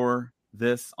for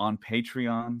this on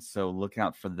Patreon. So look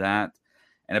out for that.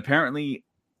 And apparently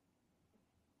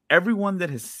everyone that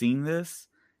has seen this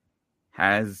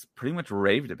has pretty much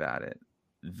raved about it.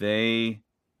 They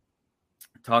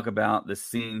talk about the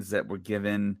scenes that were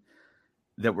given,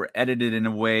 that were edited in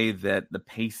a way that the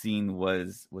pacing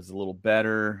was a little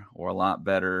better, or a lot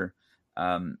better.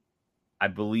 I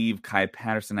believe Kai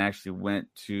Patterson actually went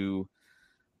to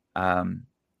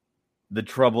the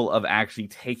trouble of actually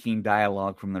taking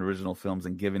dialogue from the original films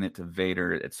and giving it to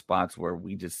Vader at spots where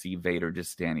we just see Vader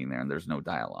just standing there and there's no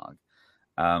dialogue.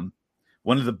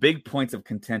 One of the big points of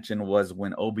contention was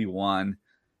when Obi-Wan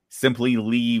simply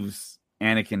leaves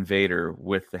Anakin Vader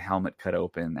with the helmet cut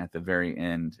open at the very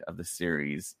end of the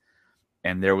series.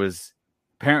 And there was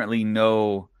apparently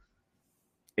no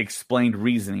explained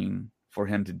reasoning for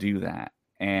him to do that.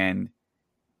 And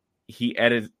he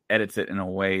edits it in a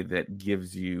way that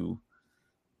gives you...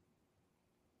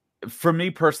 For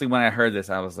me personally, when I heard this,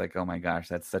 I was like, oh my gosh,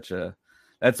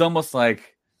 that's almost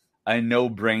like a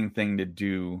no-brain thing to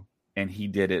do. And he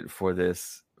did it for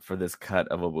this cut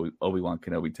of Obi-Wan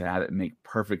Kenobi, to have it make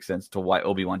perfect sense to why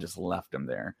Obi-Wan just left him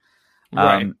there.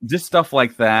 Right. Just stuff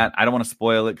like that. I don't want to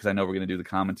spoil it because I know we're going to do the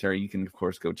commentary. You can, of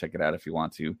course, go check it out if you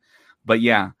want to. But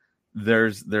yeah,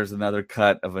 there's another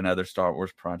cut of another Star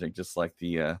Wars project, just like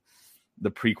the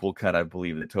prequel cut, I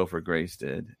believe, that Topher Grace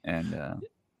did. And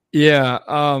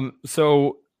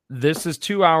so this is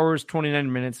 2 hours,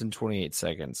 29 minutes, and 28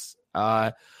 seconds.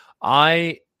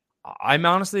 I'm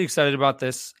honestly excited about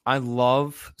this. I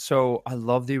love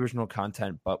the original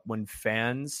content, but when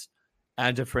fans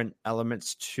add different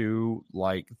elements to,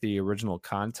 like, the original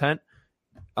content,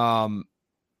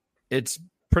 it's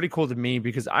pretty cool to me,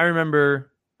 because I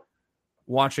remember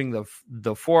watching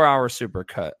the 4-hour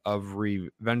supercut of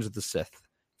Revenge of the Sith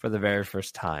for the very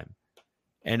first time.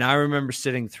 And I remember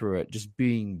sitting through it, just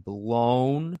being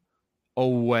blown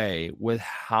away with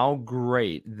how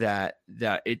great that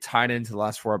it tied into the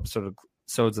last 4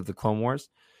 episodes of the Clone Wars.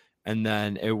 And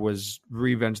then it was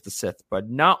Revenge of the Sith. But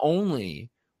not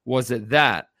only was it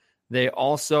that, they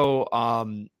also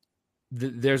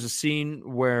there's a scene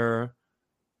where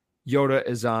Yoda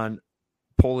is on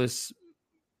Polis.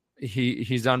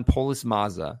 He's on Polis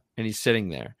Maza, and he's sitting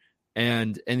there.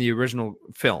 And in the original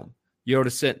film,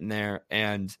 Yoda's sitting there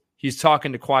and he's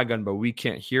talking to Qui-Gon, but we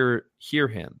can't hear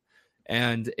him.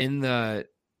 And in the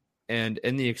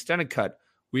extended cut,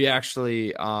 we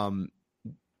actually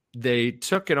they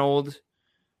took an old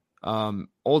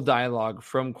dialogue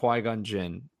from Qui-Gon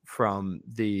Jinn from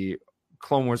the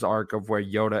Clone Wars arc of where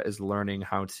Yoda is learning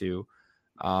how to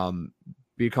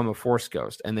become a Force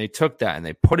ghost, and they took that and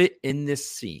they put it in this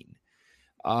scene,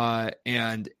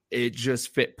 and it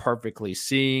just fit perfectly.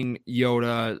 Seeing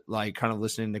Yoda like kind of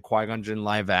listening to Qui-Gon Jinn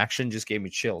live action just gave me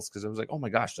chills, because I was like, oh my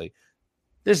gosh, like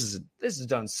this is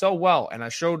done so well. And I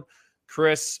showed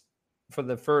Chris for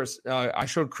the first I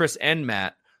showed Chris and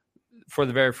Matt for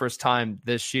the very first time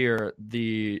this year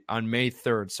on May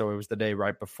 3rd, so it was the day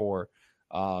right before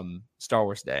Star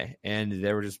Wars Day, and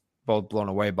they were just both blown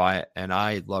away by it, and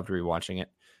I loved rewatching it.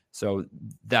 So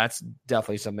that's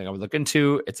definitely something I would look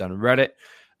into. It's on Reddit,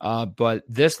 but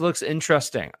this looks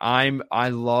interesting. I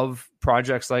love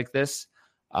projects like this.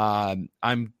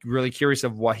 I'm really curious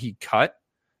of what he cut,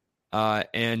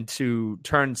 and to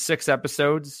turn 6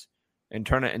 episodes and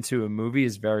turn it into a movie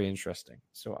is very interesting.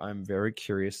 So I'm very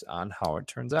curious on how it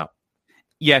turns out.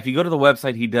 Yeah, if you go to the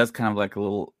website, he does kind of like a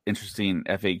little interesting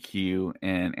FAQ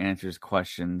and answers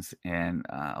questions, and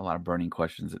a lot of burning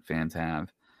questions that fans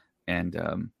have.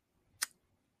 And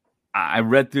I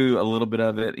read through a little bit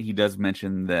of it. He does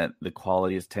mention that the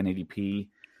quality is 1080p.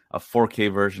 A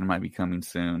 4K version might be coming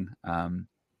soon.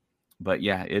 But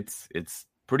yeah, it's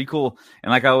pretty cool.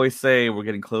 And like I always say, we're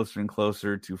getting closer and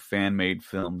closer to fan-made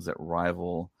films that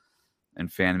rival,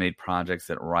 and fan-made projects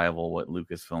that rival what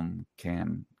Lucasfilm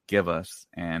can give us.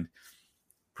 And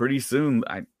pretty soon,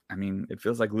 I mean, it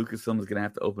feels like Lucasfilm is going to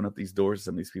have to open up these doors to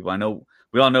some of these people. I know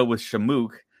we all know with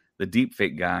Shamook, the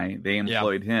deepfake guy, they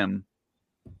employed him,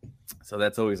 so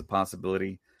that's always a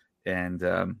possibility. And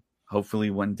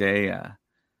hopefully one day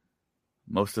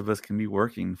most of us can be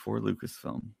working for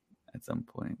Lucasfilm at some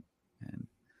point and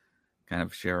kind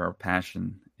of share our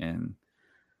passion and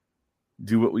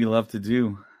do what we love to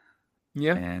do.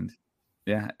 And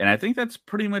I think that's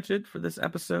pretty much it for this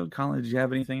episode. Colin, did you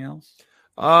have anything else?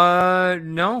 No.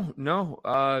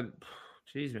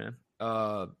 Jeez, man.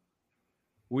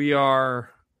 We are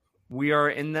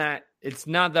in that. It's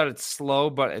not that it's slow,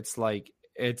 but it's like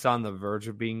it's on the verge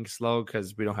of being slow,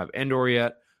 because we don't have Endor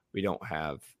yet. We don't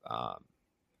have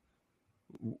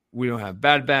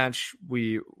Bad Batch.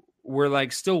 We're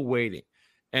like still waiting,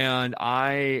 and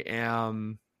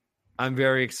I'm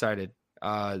very excited.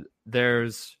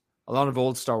 There's a lot of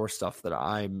old Star Wars stuff that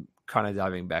I'm kind of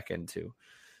diving back into.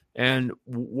 And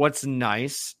what's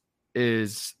nice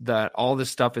is that all this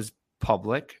stuff is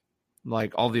public,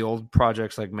 like all the old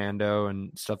projects like Mando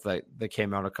and stuff that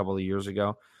came out a couple of years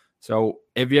ago. So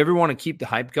if you ever want to keep the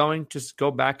hype going, just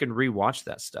go back and rewatch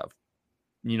that stuff.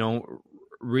 You know,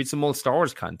 read some old Star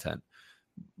Wars content,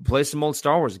 play some old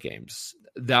Star Wars games.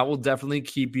 That will definitely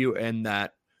keep you in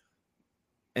that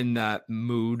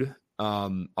mood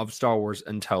of Star Wars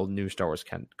until new Star Wars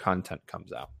content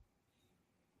comes out.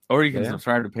 Or you can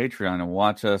subscribe to Patreon and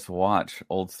watch us watch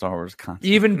old Star Wars content.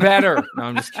 Even better. No,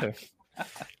 I'm just kidding.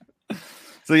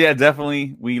 So yeah,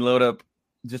 definitely. We load up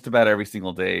just about every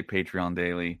single day, Patreon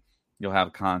daily. You'll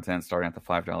have content starting at the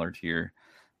 $5 tier.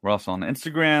 We're also on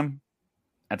Instagram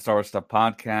at Star Wars Stuff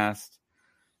Podcast.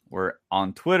 We're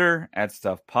on Twitter at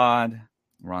Stuff Pod.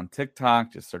 We're on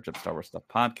TikTok. Just search up Star Wars Stuff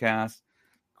Podcast.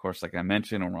 Of course, like I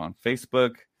mentioned, we're on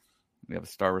Facebook. We have a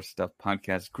Star Wars Stuff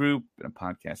Podcast group and a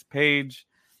podcast page.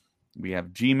 We have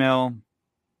Gmail.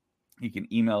 You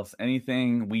can email us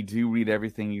anything. We do read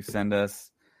everything you send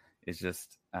us. It's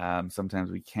just sometimes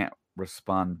we can't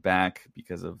respond back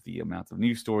because of the amount of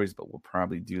news stories, but we'll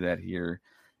probably do that here.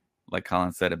 Like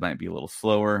Colin said, it might be a little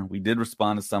slower. We did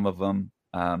respond to some of them.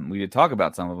 We did talk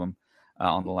about some of them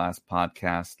on the last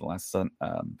podcast, the last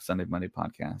Sunday, Monday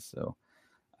podcast. So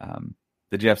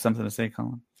did you have something to say,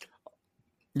 Colin?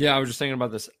 Yeah, I was just thinking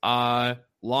about this.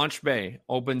 Launch Bay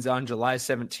opens on July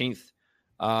 17th.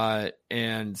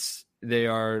 And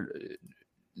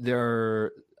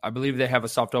they're I believe they have a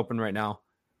soft open right now.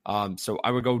 So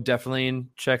I would go definitely and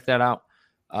check that out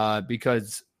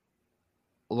because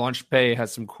Launch Bay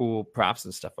has some cool props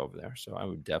and stuff over there. So I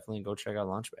would definitely go check out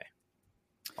Launch Bay.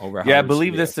 I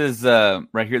believe this is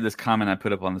right here, this comment I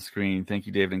put up on the screen. Thank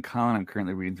you, David and Colin. I'm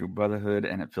currently reading through Brotherhood,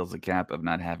 and it fills the gap of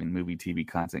not having movie TV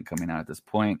content coming out at this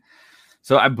point.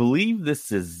 So I believe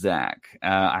this is Zach.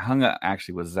 I hung out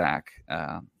actually with Zach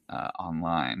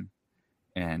online,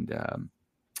 and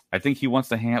I think he wants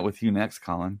to hang out with you next,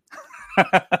 Colin.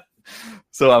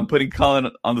 So I'm putting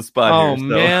Colin on the spot. Oh, here,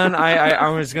 man. I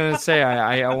was going to say,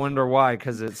 I wonder why,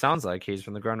 because it sounds like he's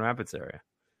from the Grand Rapids area.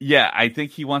 Yeah, I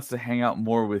think he wants to hang out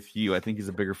more with you. I think he's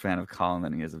a bigger fan of Colin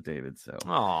than he is of David. So,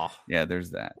 yeah, there's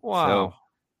that. Wow.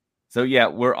 So yeah,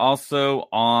 we're also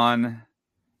on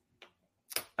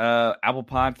Apple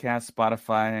Podcasts,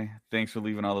 Spotify. Thanks for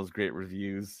leaving all those great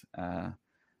reviews.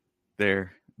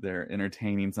 They're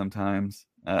entertaining sometimes,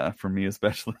 for me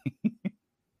especially.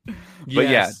 But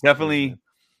yeah, definitely.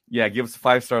 Yeah, give us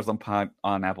 5 stars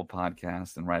on Apple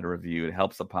Podcasts and write a review. It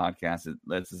helps the podcast. It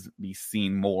lets us be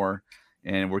seen more.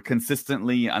 And we're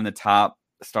consistently on the top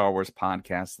Star Wars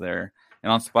podcast there.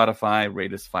 And on Spotify,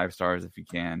 rate us 5 stars if you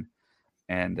can.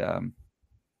 And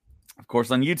of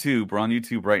course, on YouTube. We're on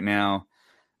YouTube right now.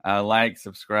 Like,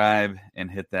 subscribe,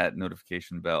 and hit that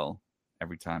notification bell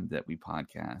every time that we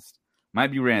podcast.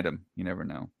 Might be random. You never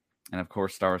know. And of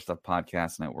course, Star Wars Stuff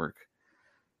Podcast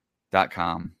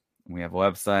Network.com. We have a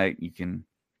website. You can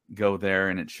go there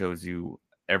and it shows you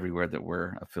everywhere that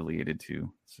we're affiliated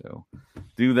to. So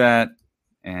do that.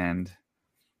 And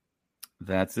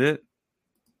that's it.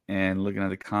 And looking at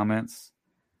the comments.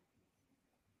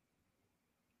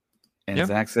 And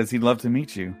Zach says he'd love to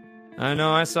meet you. I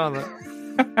know. I saw that.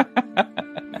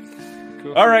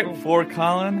 All right. For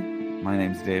Colin, my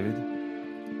name's David.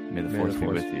 May the Force be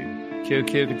with you. Q,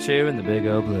 and the big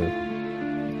O blue.